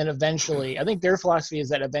 And then eventually, I think their philosophy is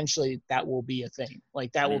that eventually that will be a thing.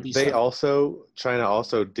 Like that will be. China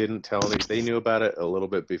also didn't tell me. They knew about it a little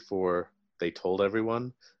bit before they told everyone.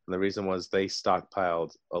 And the reason was they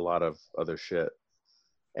stockpiled a lot of other shit.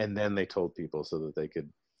 And then they told people so that they could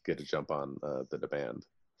get a jump on the demand.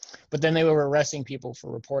 But then they were arresting people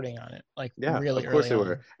for reporting on it. Like really of course they on.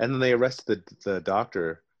 were. And then they arrested the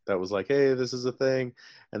doctor that was like, hey, this is a thing.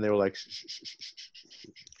 And they were like, shh.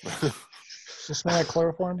 Does it smell like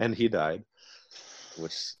chloroform? And he died.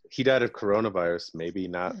 He died of coronavirus. Maybe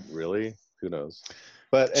not really. Who knows?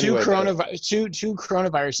 But anyway, two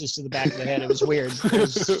coronaviruses to the back of the head. It was weird. It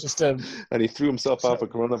was just and he threw himself off a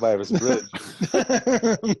coronavirus bridge.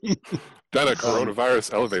 Down a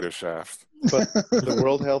coronavirus elevator shaft. But the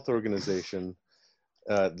World Health Organization,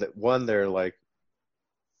 they're like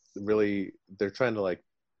really, they're trying to like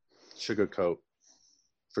sugarcoat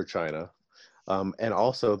for China. And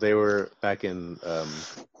also they were back in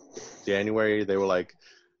January, they were like,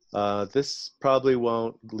 this probably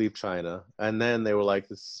won't leave China. And then they were like,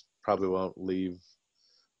 this probably won't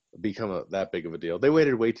become that big of a deal. They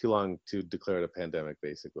waited way too long to declare it a pandemic,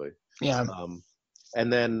 basically. Yeah.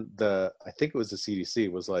 And then I think it was the CDC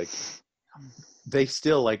was like, they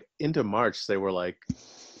still like into March, they were like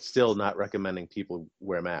still not recommending people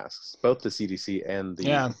wear masks, both the CDC and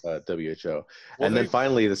the WHO. And then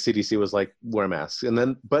finally the CDC was like, wear masks.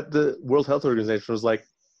 But the World Health Organization was like,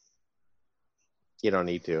 you don't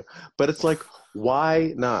need to. But it's like,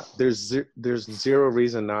 why not? There's zero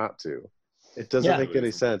reason not to. It doesn't make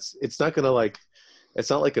any sense. It's not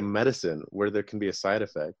like a medicine where there can be a side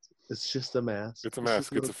effect. It's just a mask. It's a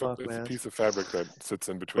mask. It's a piece of fabric that sits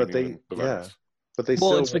in between the virus. But they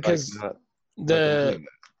still it's because the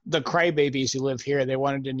crybabies who live here, they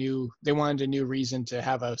wanted a new reason to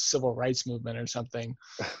have a civil rights movement or something.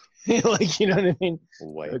 Like, you know what I mean?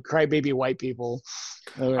 The crybaby white people.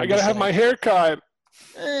 I gotta have my hair cut.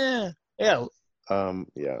 Yeah.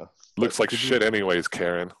 Yeah. Looks like shit anyways,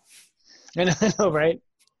 Karen. I know, right?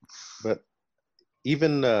 But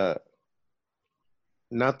even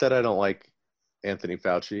not that I don't like Anthony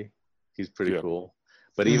Fauci. He's pretty cool.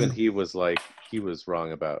 But even he was like, he was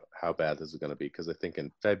wrong about how bad this is going to be, because I think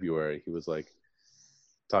in February he was like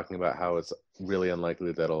talking about how it's really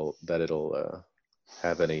unlikely that it'll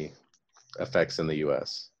have any effects in the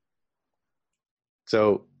U.S.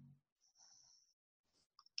 So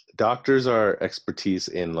doctors are expertise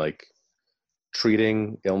in like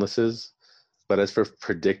treating illnesses, but as for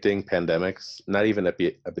predicting pandemics, not even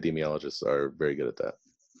epidemiologists are very good at that.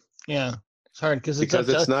 Yeah, it's hard because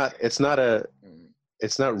it's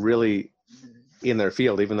not really in their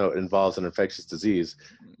field, even though it involves an infectious disease.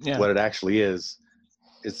 Yeah. What it actually is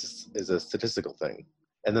a statistical thing,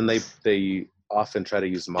 and then they often try to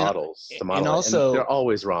use models to model, and also, and they're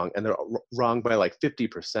always wrong, and they're wrong by like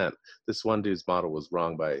 50%. This one dude's model was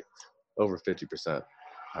wrong by over 50%.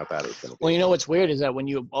 How bad it was going to be. Well, you know what's weird is that when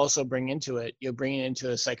you also bring into it, you're bringing into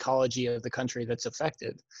the psychology of the country that's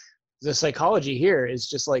affected. The psychology here is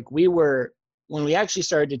just like when we actually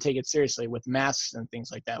started to take it seriously with masks and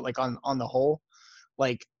things like that, like on the whole,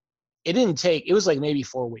 like it was like maybe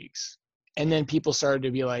 4 weeks. And then people started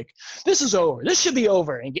to be like, this is over. This should be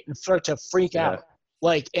over. And start to freak out.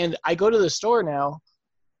 Like, and I go to the store now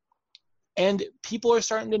and people are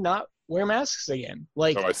starting to not wear masks again.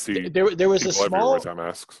 Like, I see. There was a small without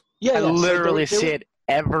masks. Yeah, I literally see it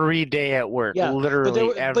every day at work. Yeah,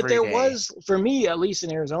 literally every day. But there was, for me, at least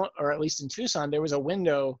in Arizona, or at least in Tucson, there was a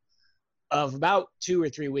window of about 2 or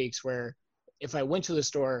 3 weeks where if I went to the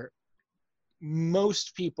store,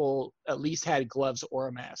 most people at least had gloves or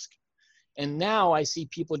a mask. And now I see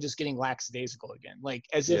people just getting lackadaisical again, like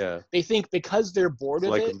as if they think because they're bored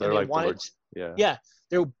of it and they want it.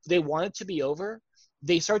 They want it to be over.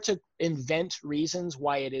 They start to invent reasons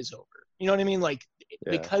why it is over. You know what I mean? Like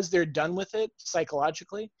because they're done with it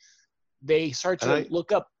psychologically, they start to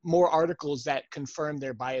look up more articles that confirm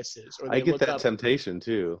their biases. Or I get that temptation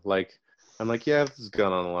too. Like I'm like, yeah, this is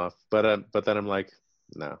going on a lot, but then I'm like,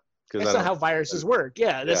 no. That's not how viruses work.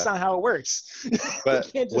 Yeah, that's not how it works. But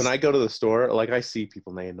when I go to the store, like I see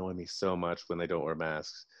people, and they annoy me so much when they don't wear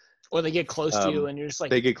masks. Or they get close to you, and you're just like...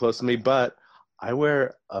 They get close to me, but I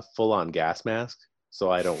wear a full-on gas mask,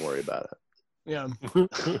 so I don't worry about it. Yeah.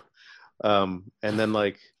 And then,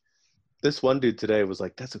 like, this one dude today was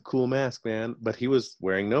like, that's a cool mask, man. But he was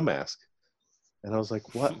wearing no mask. And I was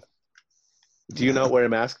like, what? Do you not wear a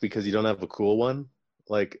mask because you don't have a cool one?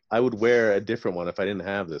 Like, I would wear a different one if I didn't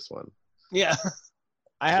have this one. Yeah.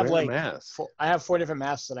 I have wear I have 4 different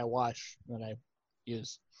masks that I wash, that I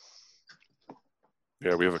use.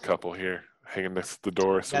 Yeah, we have a couple here hanging next to the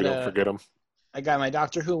door so we don't forget them. I got my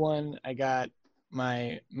Doctor Who one. I got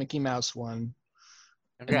my Mickey Mouse one.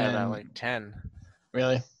 I've got about like 10.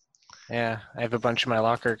 Really? Yeah, I have a bunch in my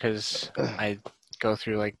locker because I go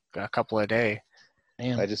through like a couple a day.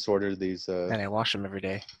 Damn. I just ordered these. And I wash them every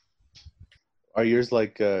day. Are yours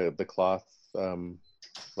like the cloth,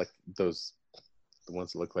 like the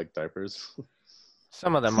ones that look like diapers?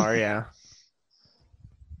 Some of them are, yeah.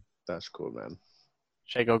 That's cool, man.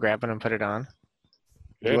 Should I go grab it and put it on?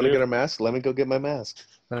 You want to get our mask? Let me go get my mask.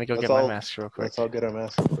 Let me go get my mask real quick. Let's all get our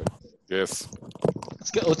masks real quick. Yes.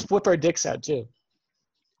 Let's whip our dicks out, too.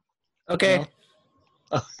 Okay. You know?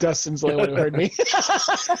 Oh, Dustin's the only one who heard me.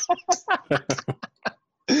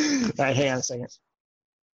 All right, hang on a second.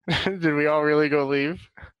 Did we all really go leave?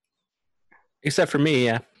 Except for me,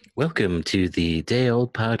 yeah. Welcome to the Day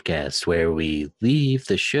Old Podcast, where we leave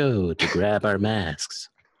the show to grab our masks.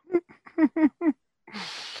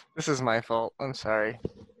 This is my fault. I'm sorry.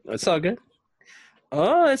 It's all good.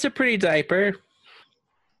 Oh, it's a pretty diaper.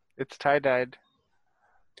 It's tie-dyed.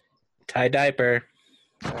 Tie diaper.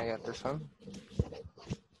 I got this one.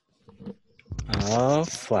 Oh,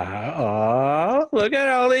 flower. Oh, look at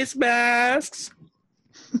all these masks.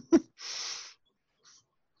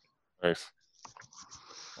 Nice.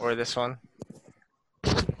 Or this one.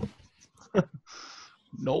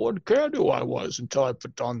 No one cared who I was until I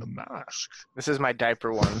put on the mask. This is my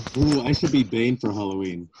diaper one. Ooh, I should be Bane for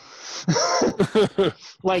Halloween.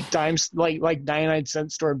 like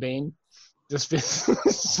 99-cent store Bane. Just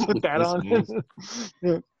put that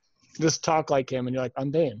on. Just talk like him, and you're like,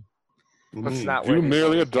 I'm Bane. Let's not you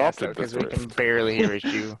merely adopted because we can barely hear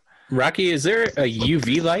you. Rocky, is there a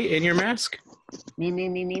UV light in your mask? Me.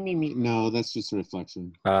 No, that's just a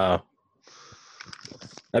reflection. That'd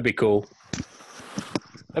be cool.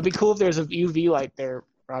 That'd be cool if there's a UV light there,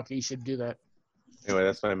 Rocky. You should do that. Anyway,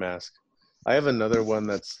 that's my mask. I have another one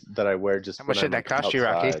that I wear just. How much did that cost you,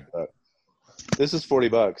 Rocky? This is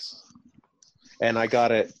 $40, and I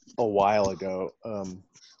got it a while ago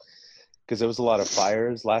because there was a lot of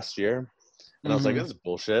fires last year, and I was like, "This is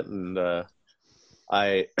bullshit." And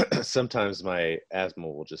I sometimes my asthma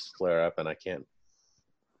will just flare up, and I can't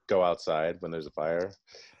go outside when there's a fire.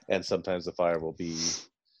 and sometimes the fire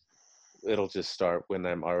it'll just start when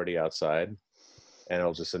I'm already outside, and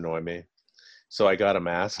it'll just annoy me. So I got a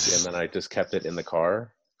mask, and then I just kept it in the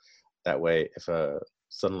car. That way, if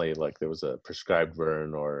suddenly like there was a prescribed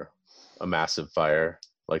burn or a massive fire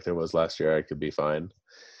like there was last year, I could be fine.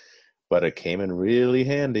 But it came in really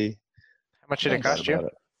handy. How much did it cost you?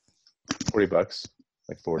 $40,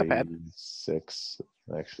 like 46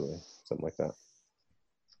 actually, something like that.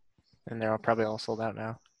 And they're probably all sold out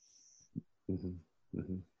now.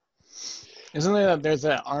 Isn't there? There's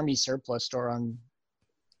an army surplus store on.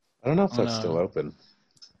 I don't know if that's still open.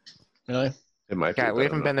 Really? It might be. Yeah, we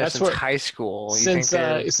haven't been there since high school. Since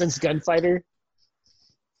Gunfighter.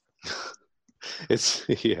 It's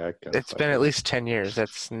It's been at least 10 years.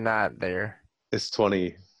 That's not there. It's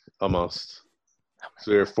 20 almost.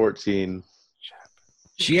 So we were 14.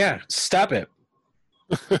 Yeah, stop it.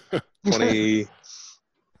 20.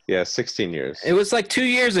 Yeah, 16 years. It was like 2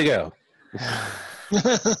 years ago.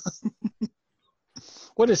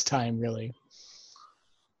 What is time, really?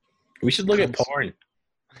 We should look at porn.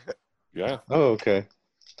 Yeah. Oh, okay.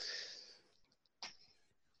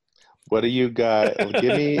 What do you got?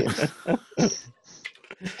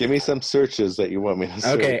 Give me some searches that you want me to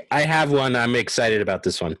search. Okay, I have one. I'm excited about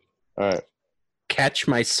this one. All right. Catch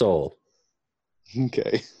My Soul.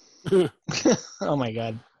 Okay. Oh my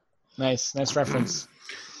God. Nice reference.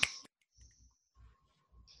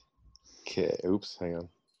 Okay. Oops. Hang on.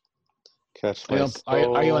 Catch My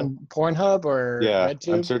Soul. Are you on Pornhub or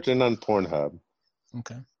RedTube? I'm searching on Pornhub.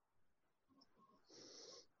 Okay.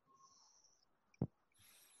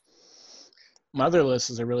 Motherless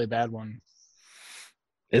is a really bad one.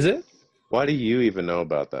 Is it? Why do you even know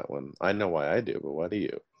about that one? I know why I do, but why do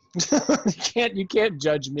you? You can't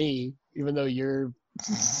judge me, even though you're.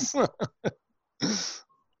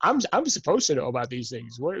 I'm supposed to know about these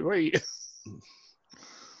things. What are you?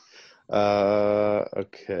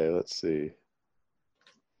 Okay. Let's see.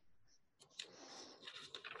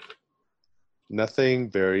 Nothing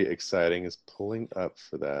very exciting is pulling up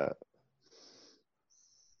for that.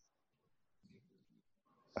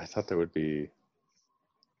 I thought there would be.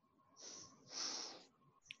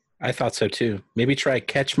 I thought so too. Maybe try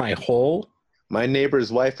Catch My Hole. My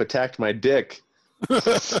neighbor's wife attacked my dick.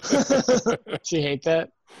 She hate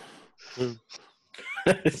that?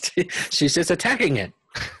 She's just attacking it.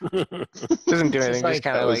 Doesn't do anything. Just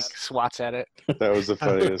kind of like swats at it. That was the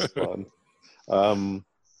funniest one.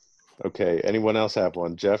 Okay. Anyone else have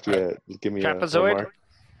one? Jeff, give me Trapezoid? a mark.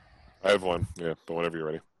 I have one. Yeah, but whenever you're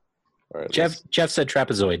ready. All right. Jeff said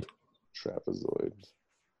trapezoid. Trapezoid.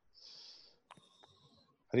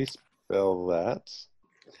 How do you spell that?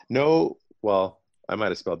 No. Well, I might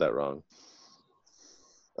have spelled that wrong.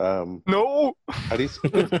 No. How do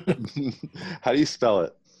you spell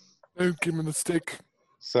it? Give me the stick.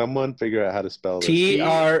 Someone figure out how to spell this.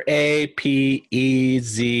 Trapezoid.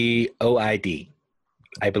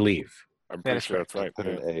 I believe. I'm pretty sure that's right. Put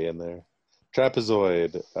an A in there.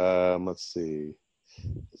 Trapezoid. Let's see.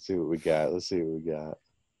 Let's see what we got.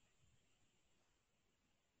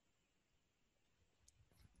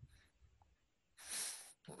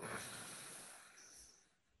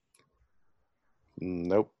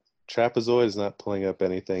 Nope. Trapezoid is not pulling up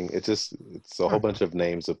anything. It's a whole bunch of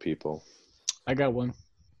names of people. I got one.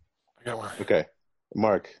 Okay.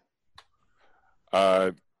 Mark.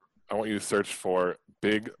 I want you to search for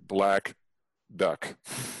Big Black Duck.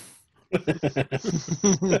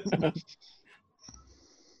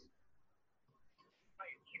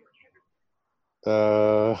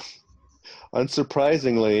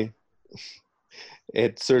 Unsurprisingly,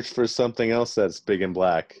 it searched for something else that's big and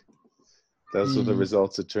black. Those are the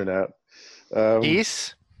results that turn out.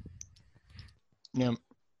 Geese? Yeah.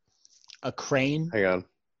 A crane? Hang on.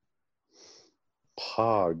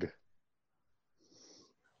 Pog.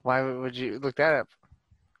 Why would you look that up?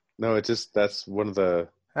 No, that's one of the...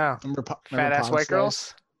 Oh. Remember fat-ass white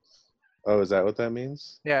girls? Oh, is that what that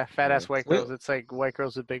means? Yeah, fat-ass white girls. It's like white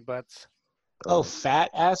girls with big butts. Oh,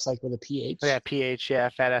 fat ass, like with a PH? Yeah, PH, yeah,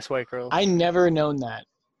 fat-ass white girls. I never known that.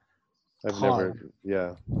 I've never heard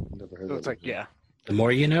that. It's like, yeah. The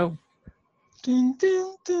more you know. Dun,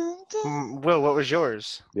 dun, dun, dun. Will, what was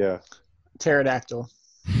yours? Yeah. Pterodactyl.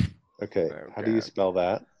 Okay, how do you spell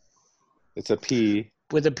that? It's a P.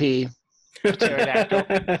 With a P. Pterodactyl.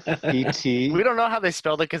 P-T. We don't know how they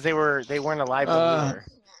spelled it because they weren't alive when we were.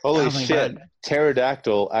 Holy shit. God.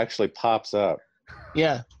 Pterodactyl actually pops up.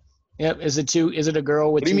 Yeah. Yep. Is it a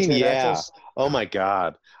girl with what do you mean, yeah? pterodactyls? Oh my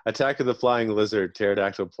God. Attack of the Flying Lizard,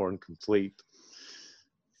 pterodactyl porn complete.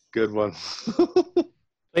 Good one.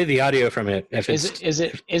 Play the audio from it. Is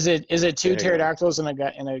it two pterodactyls and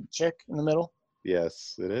a chick in the middle?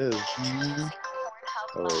 Yes, it is.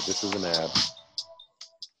 Oh wait, this is an ad.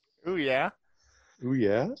 Ooh yeah. Ooh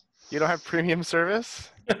yeah. You don't have premium service?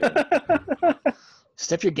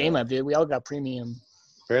 Step your game up, dude. We all got premium.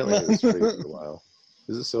 Apparently it was free for a while.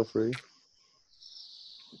 Is it still free?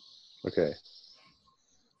 Okay.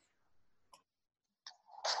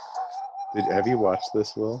 Have you watched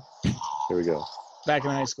this, Will? Here we go. Back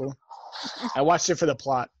in high school. I watched it for the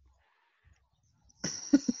plot.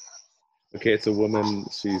 Okay, it's a woman.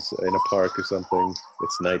 She's in a park or something.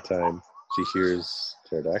 It's nighttime. She hears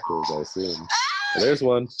pterodactyls, I assume. Oh, there's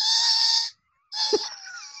one.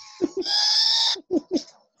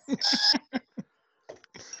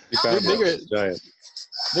 They're bigger. Giant.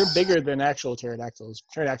 They're bigger than actual pterodactyls.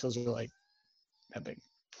 Pterodactyls are like that big.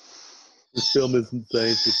 This film isn't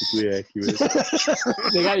scientifically accurate.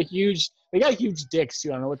 They got huge dicks too.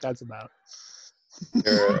 I don't know what that's about.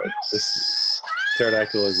 This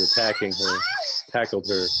pterodactyl is attacking her, tackled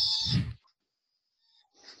her,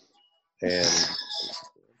 and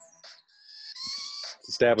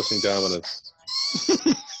establishing dominance.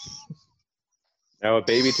 Now a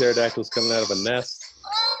baby pterodactyl is coming out of a nest.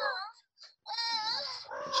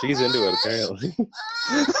 She's into it, apparently.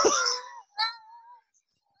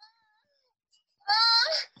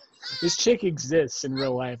 This chick exists in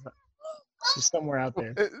real life. She's somewhere out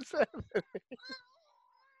there.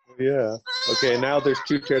 Yeah. Okay, now there's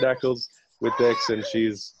 2 pterodactyls with dicks, and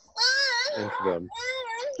she's into them.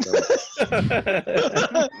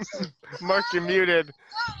 Mark, you're muted.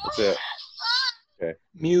 That's it. Okay.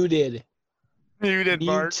 Muted,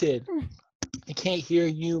 Mark. I can't hear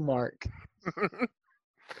you, Mark.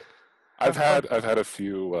 I've had a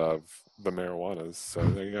few of the marijuanas, so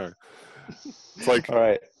there you go. It's like, all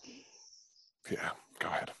right. Yeah, go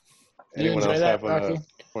ahead. Anyone else have a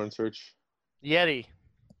porn search? Yeti.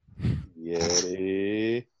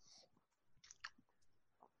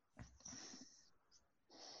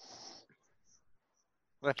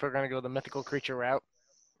 If we're gonna go the mythical creature route.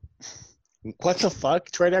 What the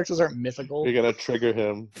fuck? Pterodactyls aren't mythical. You're gonna trigger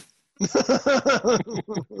him.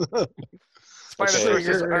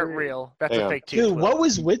 Spinosaurus aren't real. That's a fake tooth. Dude, what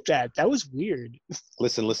was with that? That was weird.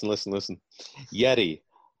 Listen. Yeti,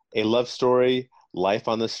 a love story, life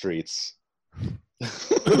on the streets.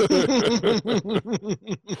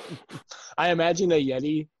 I imagine a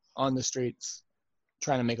Yeti on the streets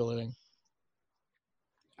trying to make a living.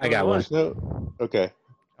 I got one. No. Okay.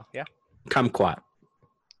 Oh, yeah. Kumquat.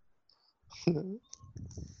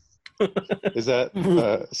 Is that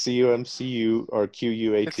C-U-M-C-U or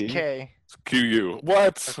Q-U-A-T? It's K. It's Q-U.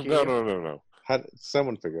 What? No. How,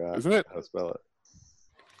 someone figure out Isn't it? how to spell it.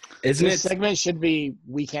 Isn't this segment should be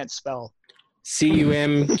we can't spell.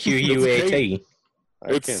 C-U-M-Q-U-A-T.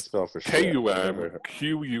 I can't spell for sure.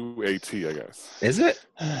 K-U-M-Q-U-A-T, I guess. Is it?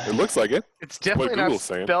 It looks like it. It's definitely not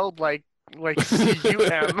spelled like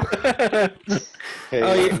C-U-M.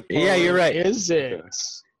 Oh, yeah, you're right. Is it?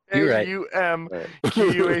 You're right.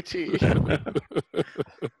 A-U-M-Q-U-A-T.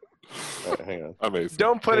 Right, hang on. Amazing.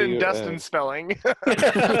 Don't put in Dustin's spelling.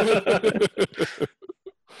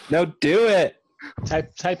 No, do it.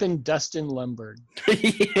 Type in Dustin Lundberg.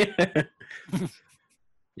 Yeah.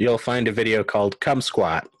 You'll find a video called Cum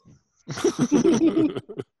Squat.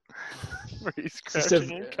 Where he's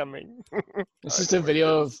crouching and coming. It's just a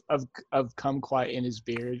video of Kumquat in his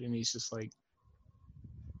beard, and he's just like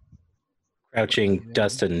crouching,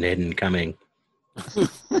 Dustin hidden coming.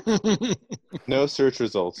 No search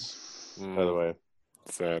results, by the way.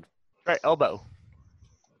 Sad. Right, elbow.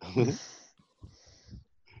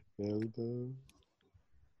 Elbow.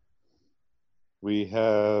 We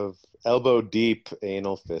have elbow deep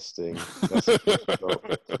anal fisting.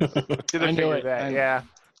 I knew it. Yeah.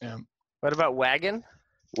 What about wagon?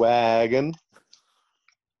 Wagon.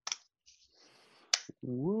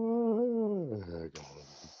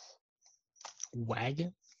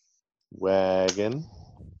 Wagon.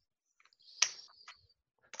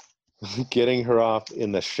 Getting her off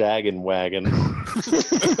in the shaggin' wagon.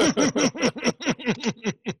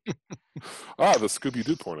 The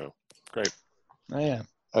Scooby-Doo porno. Great. Oh, yeah.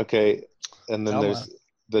 Okay, and then there's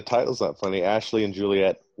the title's not funny. Ashley and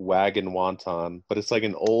Juliet wagon wonton, but it's like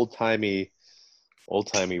an old timey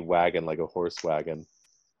wagon, like a horse wagon.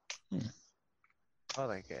 Oh,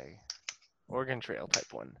 like a Oregon Trail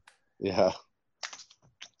type one. Yeah.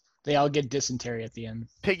 They all get dysentery at the end.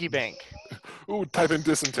 Piggy bank. Ooh, type in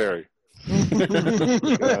dysentery.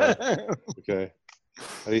 Okay.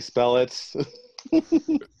 How do you spell it?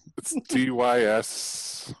 It's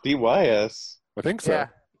D-Y-S. D-Y-S. I think so.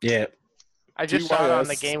 Yeah. I just saw it on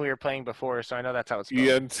the game we were playing before, so I know that's how it's spelled.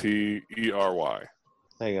 E-N-T-E-R-Y.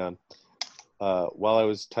 Hang on. while I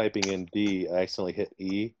was typing in D, I accidentally hit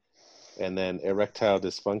E, and then erectile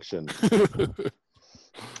dysfunction.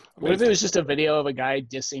 What if it was just a video of a guy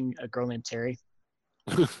dissing a girl named Terry?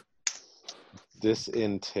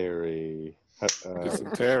 Dysentery.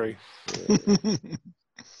 Dysentery.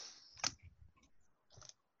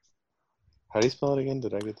 How do you spell it again?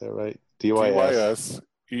 Did I get that right? D-Y-S.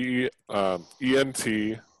 E-N-T-E-R-Y.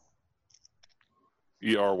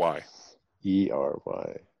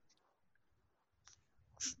 E-R-Y.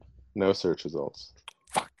 No search results.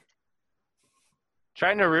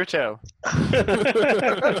 Try Naruto.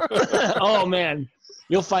 Oh man,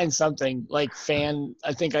 you'll find something like fan.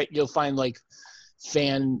 You'll find like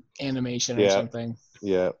fan animation or something.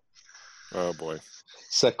 Yeah. Oh boy.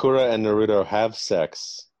 Sakura and Naruto have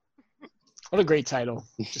sex. What a great title.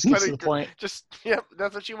 Just gets to the point. Yep,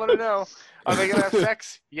 that's what you want to know. Are they gonna have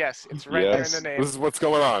sex? Yes, it's right there in the name. This is what's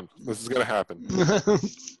going on. This is gonna happen.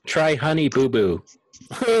 Try Honey Boo Boo.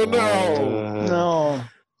 No.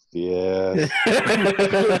 Yeah.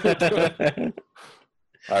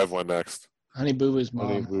 I have one next. Honey Boo Boo's mom.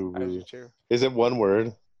 Honey Boo Boo. Is it one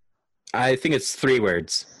word? I think it's 3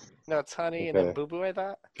 words. No, it's honey and then boo boo. I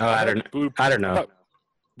thought. Oh, I don't know.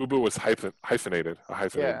 Boo boo was hyphenated. A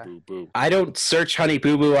hyphenated boo boo. I don't search Honey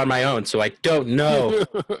Boo Boo on my own, so I don't know.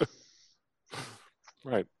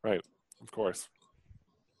 Right. Of course.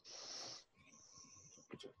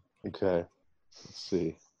 Okay. Let's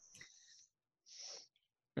see.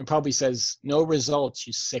 It probably says no results,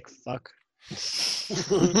 you sick fuck. So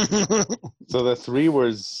the 3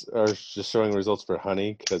 words are just showing results for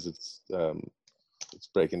honey because it's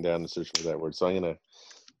breaking down and searching for that word. So I'm gonna.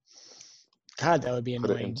 God, that would be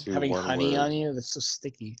annoying. Having honey on you, that's so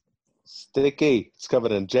sticky. Sticky. It's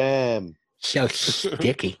covered in jam. So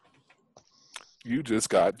sticky. You just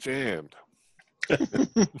got jammed.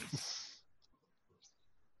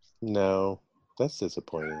 No, that's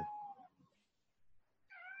disappointing.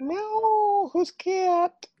 No, who's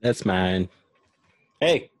cat? That's mine.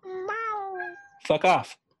 Hey. Fuck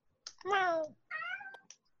off.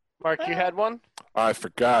 Mark, you had one? I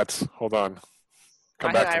forgot. Hold on.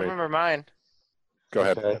 Come back to me. I remember mine. Go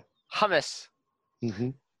ahead. Okay. Hummus.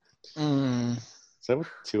 Mm-hmm. Is that with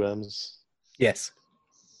 2 M's? Yes.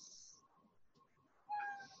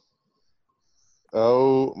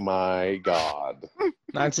 Oh my God.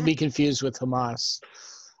 Not to be confused with Hamas.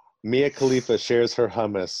 Mia Khalifa shares her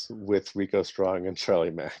hummus with Rico Strong and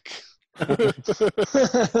Charlie Mack.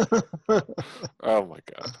 Oh my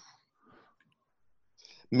God.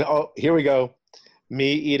 No, here we go.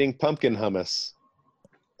 Me eating pumpkin hummus.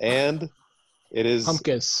 And it is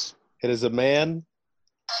Pumpkins. It is a man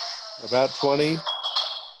about 20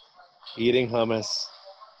 eating hummus.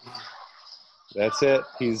 That's it.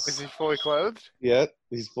 Is he fully clothed? Yeah,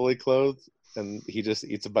 he's fully clothed and he just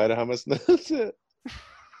eats a bite of hummus and that's it.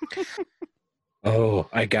 Oh,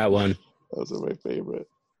 I got one. Those are my favorite.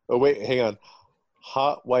 Oh, wait, hang on.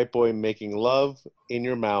 Hot white boy making love in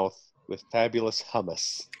your mouth with fabulous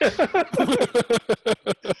hummus.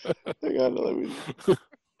 Hang on, let me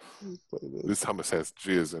play this. This hummus has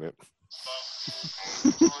jizz in it.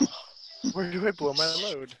 Where do I blow my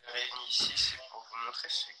load?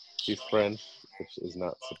 He's French, which is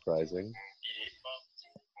not surprising.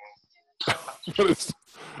 That is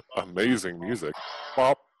amazing music.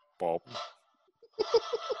 Bop, bop.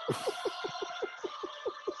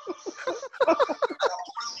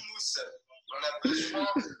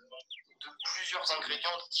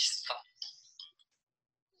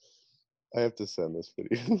 I have to send this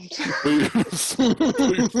video.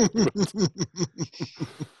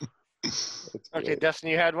 Okay, Dustin,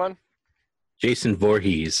 you had one? Jason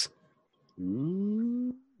Voorhees.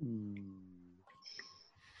 Ooh.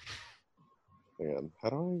 Hang on. How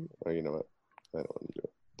do I? Oh, you know what? I don't want to do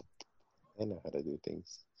it. I know how to do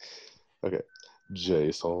things. Okay.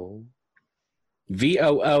 Jason. Voorhees.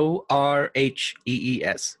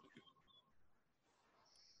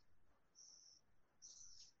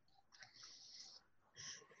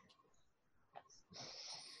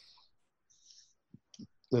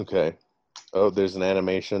 Okay. Oh, there's an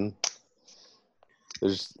animation.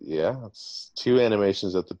 It's 2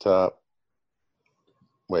 animations at the top.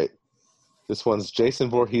 Wait. This one's Jason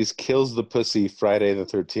Voorhees kills the pussy Friday the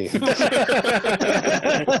 13th.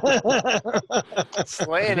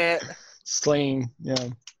 Slaying it. Slaying, yeah.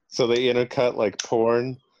 So they intercut like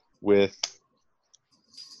porn with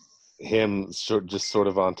him just sort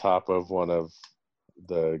of on top of one of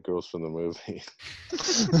the girls from the movie.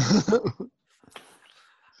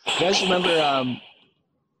 You guys remember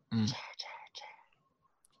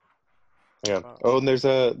Hang on. Oh, and there's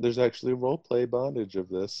actually role play bondage of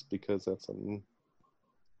this because that's something.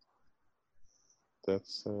 that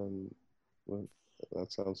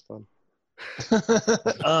sounds fun.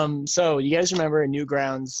 So you guys remember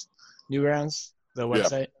Newgrounds, the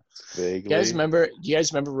website? Vaguely. Do you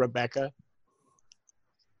guys remember Rebecca?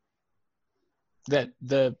 That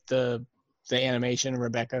the animation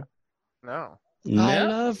Rebecca? No. I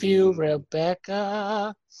love you,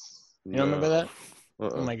 Rebecca. You don't remember that?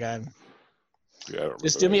 Oh my god. Yeah,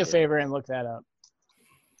 just do me a favor and look that up.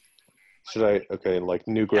 Should I? Okay, like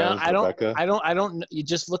Newgrounds Rebecca. I don't. You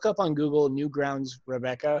just look up on Google Newgrounds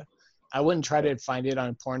Rebecca. I wouldn't try to find it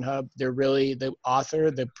on Pornhub. They're really the author,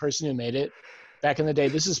 the person who made it. Back in the day,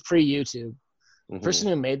 this is pre-YouTube. The person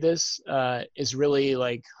who made this is really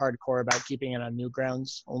like hardcore about keeping it on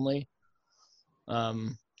Newgrounds only.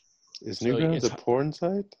 Is Newgrounds a porn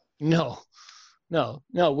site? No.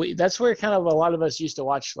 That's where kind of a lot of us used to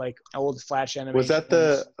watch like old Flash animation. Was that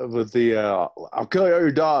I'll kill all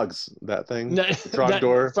your dogs, that thing? No,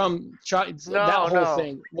 Trogdor? That whole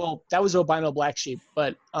thing. Well, that was Albino Black Sheep,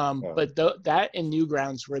 but that and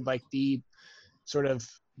Newgrounds were like the sort of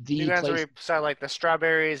the Newgrounds place. where you saw like the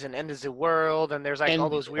strawberries and End of the World, and there's like all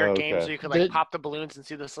those weird games where you could like pop the balloons and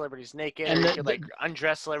see the celebrities naked, and you could like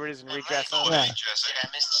undress celebrities and redress them. Did I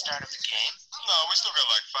miss the start of the game? No, we still got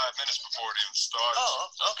like 5 minutes before it even starts. Oh,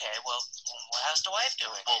 okay. Well, how's the wife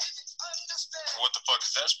doing? Well, what the fuck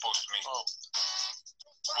is that supposed to mean? Well,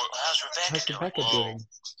 how's Rebecca doing?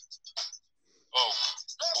 Oh,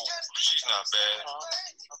 she's not bad. Oh,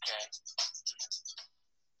 okay.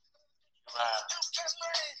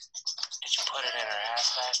 Did you put it in her ass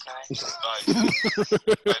last night? I don't.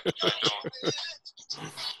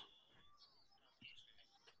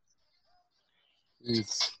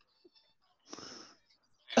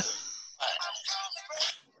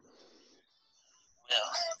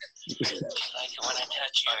 You like it when I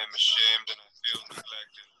touch you? I am ashamed and I feel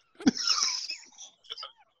neglected.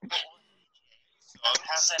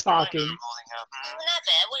 How's that talking? holding up? Not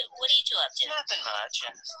bad. What are you two up to? Nothing much.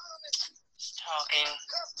 Talking.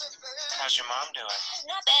 How's your mom doing?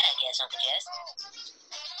 Not bad, I guess, Uncle Jess.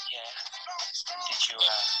 Yeah. Did you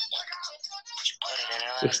put it in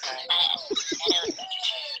her last night?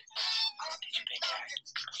 Did you pick her?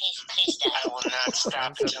 Please stop. I will not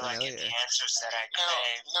stop until I get the answers that I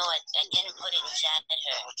crave. No, I didn't put it inside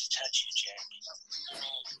her. I want to touch you, Jack.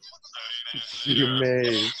 You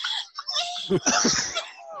may. I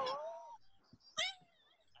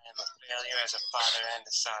am a failure as a father and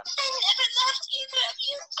a son. I never loved either of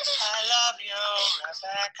you. I love you,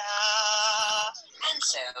 Rebecca. And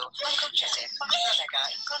so, Uncle Jesse and Rebecca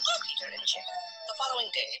confront Peter and Jake. The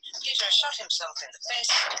following day, Peter shot himself in the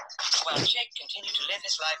face, while Jake continued to live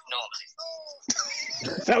his life normally.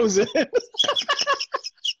 That was it.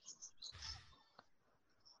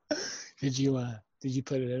 Did you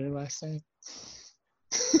put it in her last night?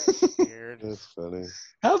 Weird. That's funny.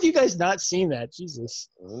 How have you guys not seen that? Jesus.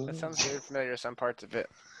 That sounds very familiar. Some parts of it.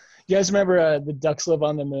 You guys remember the ducks live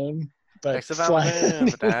on the moon? But ducks live on the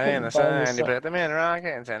moon, but die in the sun. You put them in a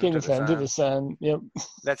rocket and send them to the sun. Yep.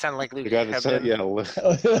 That sounded like Luke. You got to say,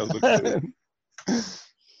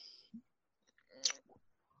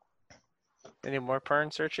 Any more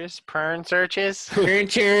Pern searches? Pern searches? Pern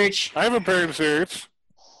search. I have a Pern search.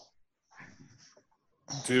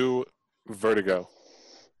 Do Vertigo.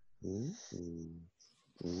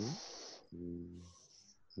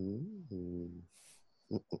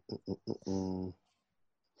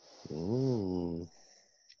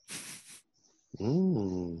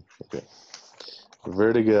 Okay.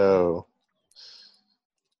 Vertigo.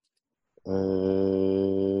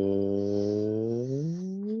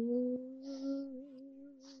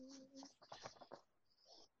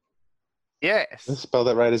 Yes. Did I spell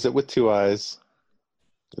that right? Is it with 2 eyes?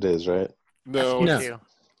 It is, right? No.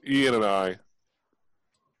 Ian and I.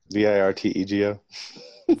 Virtego.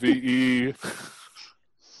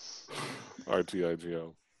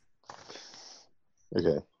 VERTIGO.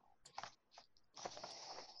 Okay.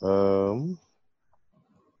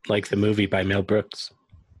 Like the movie by Mel Brooks.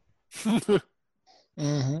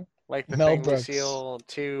 Mm-hmm. Like the Mel thing Brooks. Lucille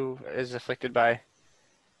 2 is afflicted by.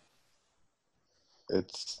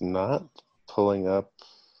 It's not pulling up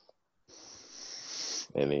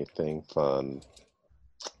anything fun.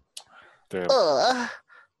 Damn.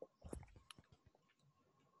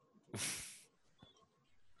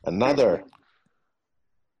 Another.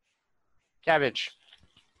 Cabbage.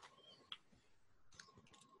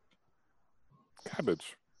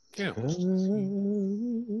 Cabbage. Yeah.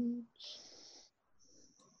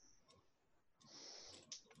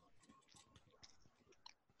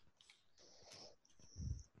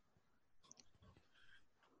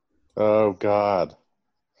 Oh God.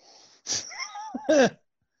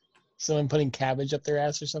 Someone putting cabbage up their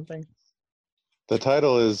ass or something? The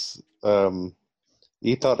title is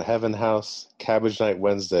Eat Out Heaven House Cabbage Night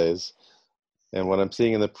Wednesdays. And what I'm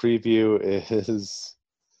seeing in the preview is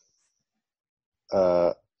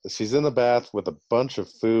she's in the bath with a bunch of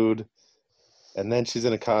food, and then she's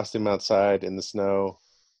in a costume outside in the snow.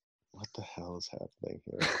 What the hell is happening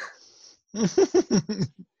here?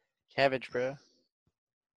 Cabbage, bro.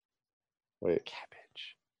 Wait.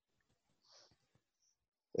 Cabbage.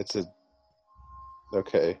 It's a...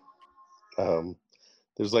 Okay.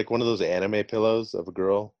 There's like one of those anime pillows of a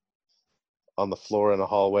girl on the floor in a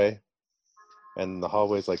hallway, and the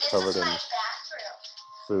hallway's like covered in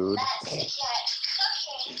food.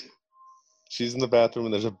 She's in the bathroom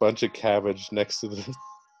and there's a bunch of cabbage next to the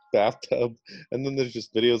bathtub, and then there's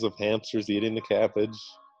just videos of hamsters eating the cabbage.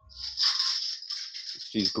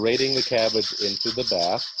 She's grating the cabbage into the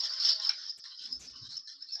bath.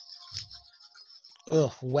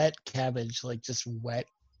 Ugh, wet cabbage, like just wet,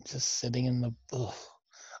 just sitting in the. Ugh.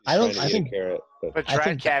 I think carrot, but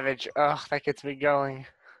dried cabbage. Ugh, that gets me going.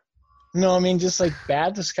 No, I mean just like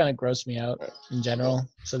bad. Just kind of gross me out in general.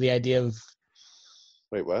 So the idea of.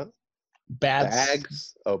 Wait, what?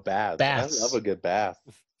 Baths. Oh, baths. Baths. I love a good bath.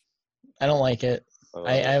 I don't like it.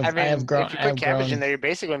 I have grown. If you put cabbage in there, you're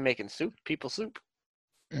basically making soup. People soup.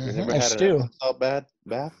 Mm-hmm. You never had an salt bath?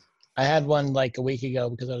 I had one like a week ago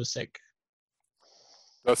because I was sick.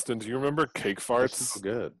 Dustin, do you remember cake farts? So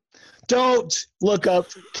good. Don't look up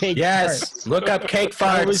cake farts. Yes, look up cake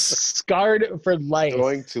farts. I was scarred for life. I'm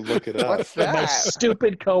going to look it up. What's that? My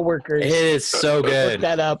stupid coworkers. It is so good.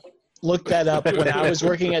 Look that up. When I was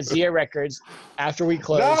working at Zia Records, after we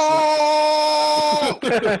closed. No!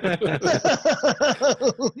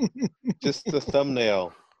 Just the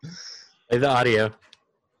thumbnail. Play the audio.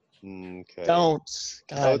 Okay. Don't.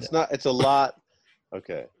 God. Oh, it's not. It's a lot.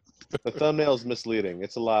 Okay. The thumbnail is misleading.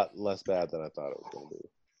 It's a lot less bad than I thought it was going to be.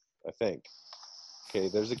 I think. Okay,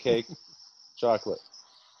 there's a cake. Chocolate.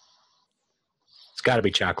 It's got to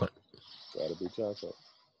be chocolate. Got to be chocolate.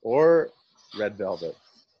 Or red velvet.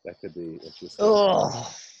 That could be interesting. Oh.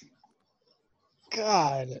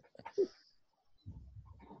 God.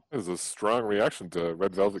 This is a strong reaction to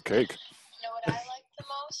red velvet cake. You know what I like the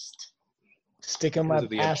most? Sticking my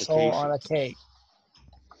asshole on a cake.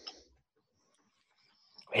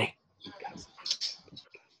 Wait. Let's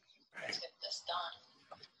get this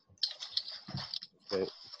done. Okay,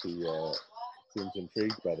 he seems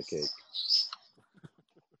intrigued by the cake.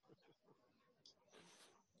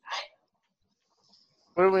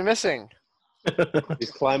 What are we missing?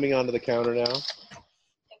 He's climbing onto the counter now. I think I'm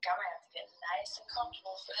gonna have to get nice and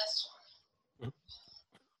comfortable for this one.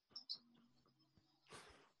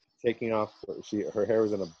 Taking off, her hair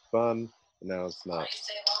was in a bun, and now it's not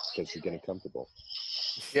because she's getting comfortable.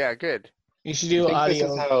 Yeah, good. You should do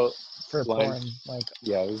audio for blind, porn. Like,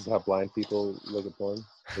 yeah, this is how blind people look at porn.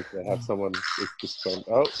 Like they have someone just going,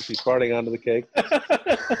 oh, she's farting onto the cake.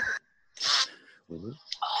 Mm-hmm.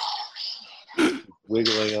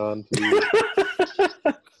 Wiggling on to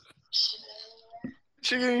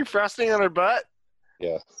She getting frosting on her butt?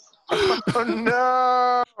 Yeah.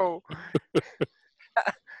 Oh no!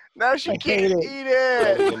 Now she can't eat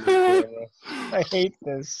it. I hate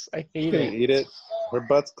this. I hate it. Eat it. Her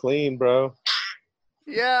butt's clean, bro.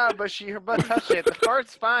 Yeah, but her butt touched it. The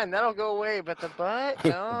fart's fine. That'll go away. But the butt,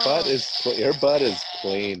 no. Her butt is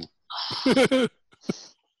clean.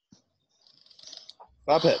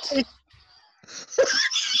 Stop it.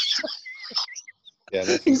 Yeah,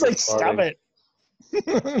 he's like, stop it.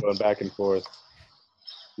 Going back and forth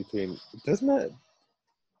between. Doesn't that?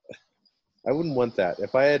 I wouldn't want that.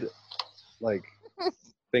 If I had like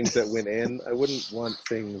things that went in, I wouldn't want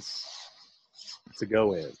things to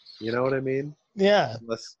go in. You know what I mean? Yeah.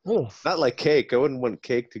 Not like cake. I wouldn't want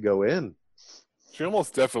cake to go in. She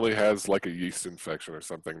almost definitely has like a yeast infection or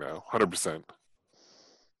something now. 100%.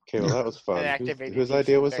 Okay, well that was fun. Whose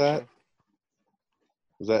idea was that?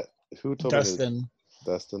 Was that who told Dustin. me?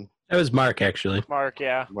 Dustin. That was Mark, actually. Mark,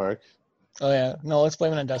 yeah. Mark. Oh yeah. No, let's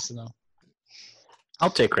blame it on Dustin though. I'll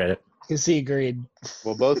take credit. Because he agreed.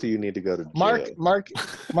 Well, both of you need to go to jail. Mark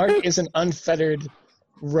is an unfettered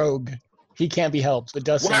rogue. He can't be helped. But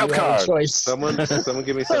Dustin, you have a choice. Someone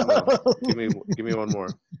give me something else. Give me one more.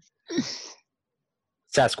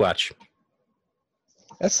 Sasquatch.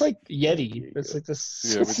 That's like Yeti. That's like this.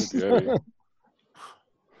 Yeah, we did Yeti.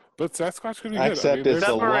 But Sasquatch could be good. Except it's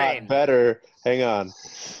a lot better. Hang on.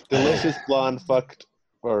 Delicious blonde fucks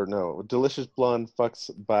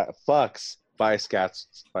by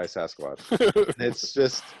Sasquatch.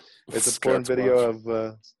 It's a porn video of.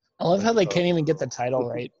 I love how they can't even get the title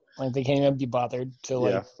right. Like they can't even be bothered to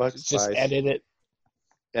like just edit it.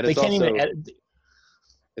 And they can't even edit.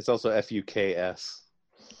 It's also FUKS.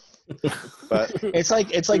 But it's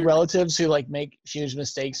like relatives who like make huge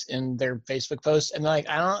mistakes in their Facebook posts and they're like,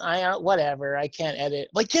 I don't whatever, I can't edit.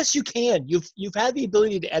 Like, yes, you can. You've had the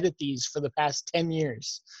ability to edit these for the past 10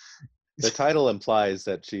 years. The title implies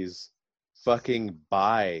that she's fucking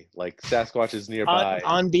by, like Sasquatch is nearby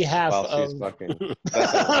on behalf while of she's fucking.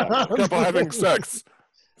 Couple having sex.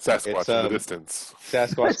 Sasquatch in the distance.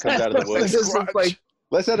 Sasquatch comes out of the woods.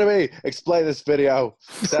 Listen to me explain this video.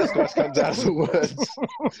 Sasquatch comes out of the woods.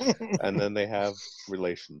 And then they have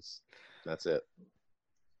relations. That's it.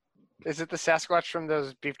 Is it the Sasquatch from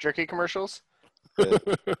those beef jerky commercials? It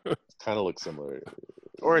kind of looks similar.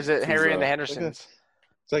 Or is it Harry and the Hendersons?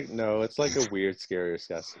 It's like a weird, scarier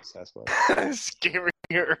Sasquatch.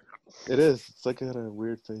 Scarier. It is. It's like got a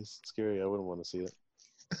weird face. It's scary. I wouldn't want to see it.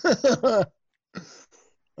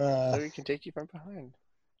 So we can take you from behind.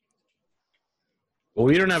 Well,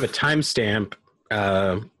 we don't have a timestamp,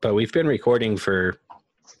 but we've been recording for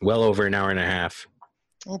well over an hour and a half.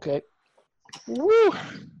 Okay. Woo!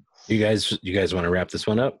 You guys want to wrap this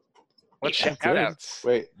one up? What shout-outs?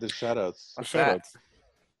 Wait, the shout-outs. What's that?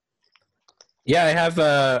 Yeah,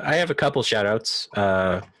 I have a couple shout-outs.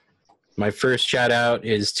 My first shout-out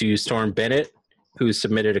is to Storm Bennett, who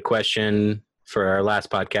submitted a question for our last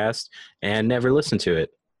podcast and never listened to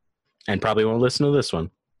it, and probably won't listen to this one.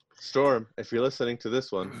 Storm, if you're listening to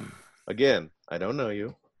this one, again, I don't know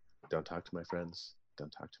you. Don't talk to my friends.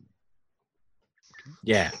 Don't talk to me. Okay?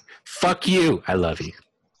 Yeah. Fuck you. I love you.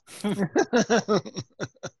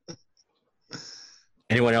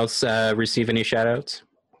 Anyone else receive any shout-outs?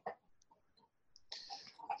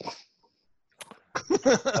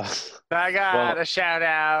 I got a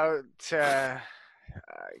shout-out to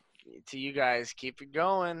you guys. Keep it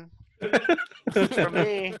going. For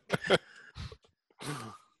me.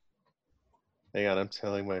 Hang on, I'm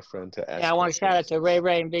telling my friend to ask. Yeah, I want to shout out to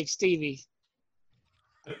Ray and Big Stevie.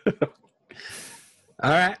 All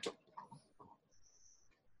right.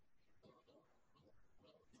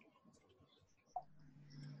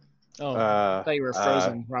 Oh, I thought you were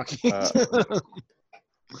frozen, Rocky.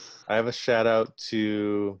 I have a shout out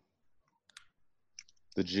to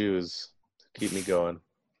the Jews. Keep me going.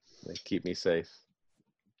 They keep me safe.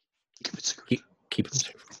 Keep them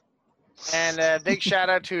safe. And a big shout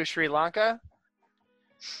out to Sri Lanka.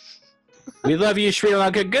 We love you, Sri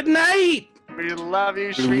Lanka. Good night. We love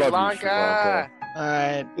you, Sri Lanka. All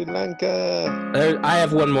right. Sri Lanka. I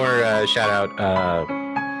have one more shout out.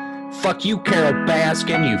 Fuck you, Carol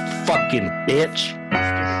Baskin, you fucking bitch.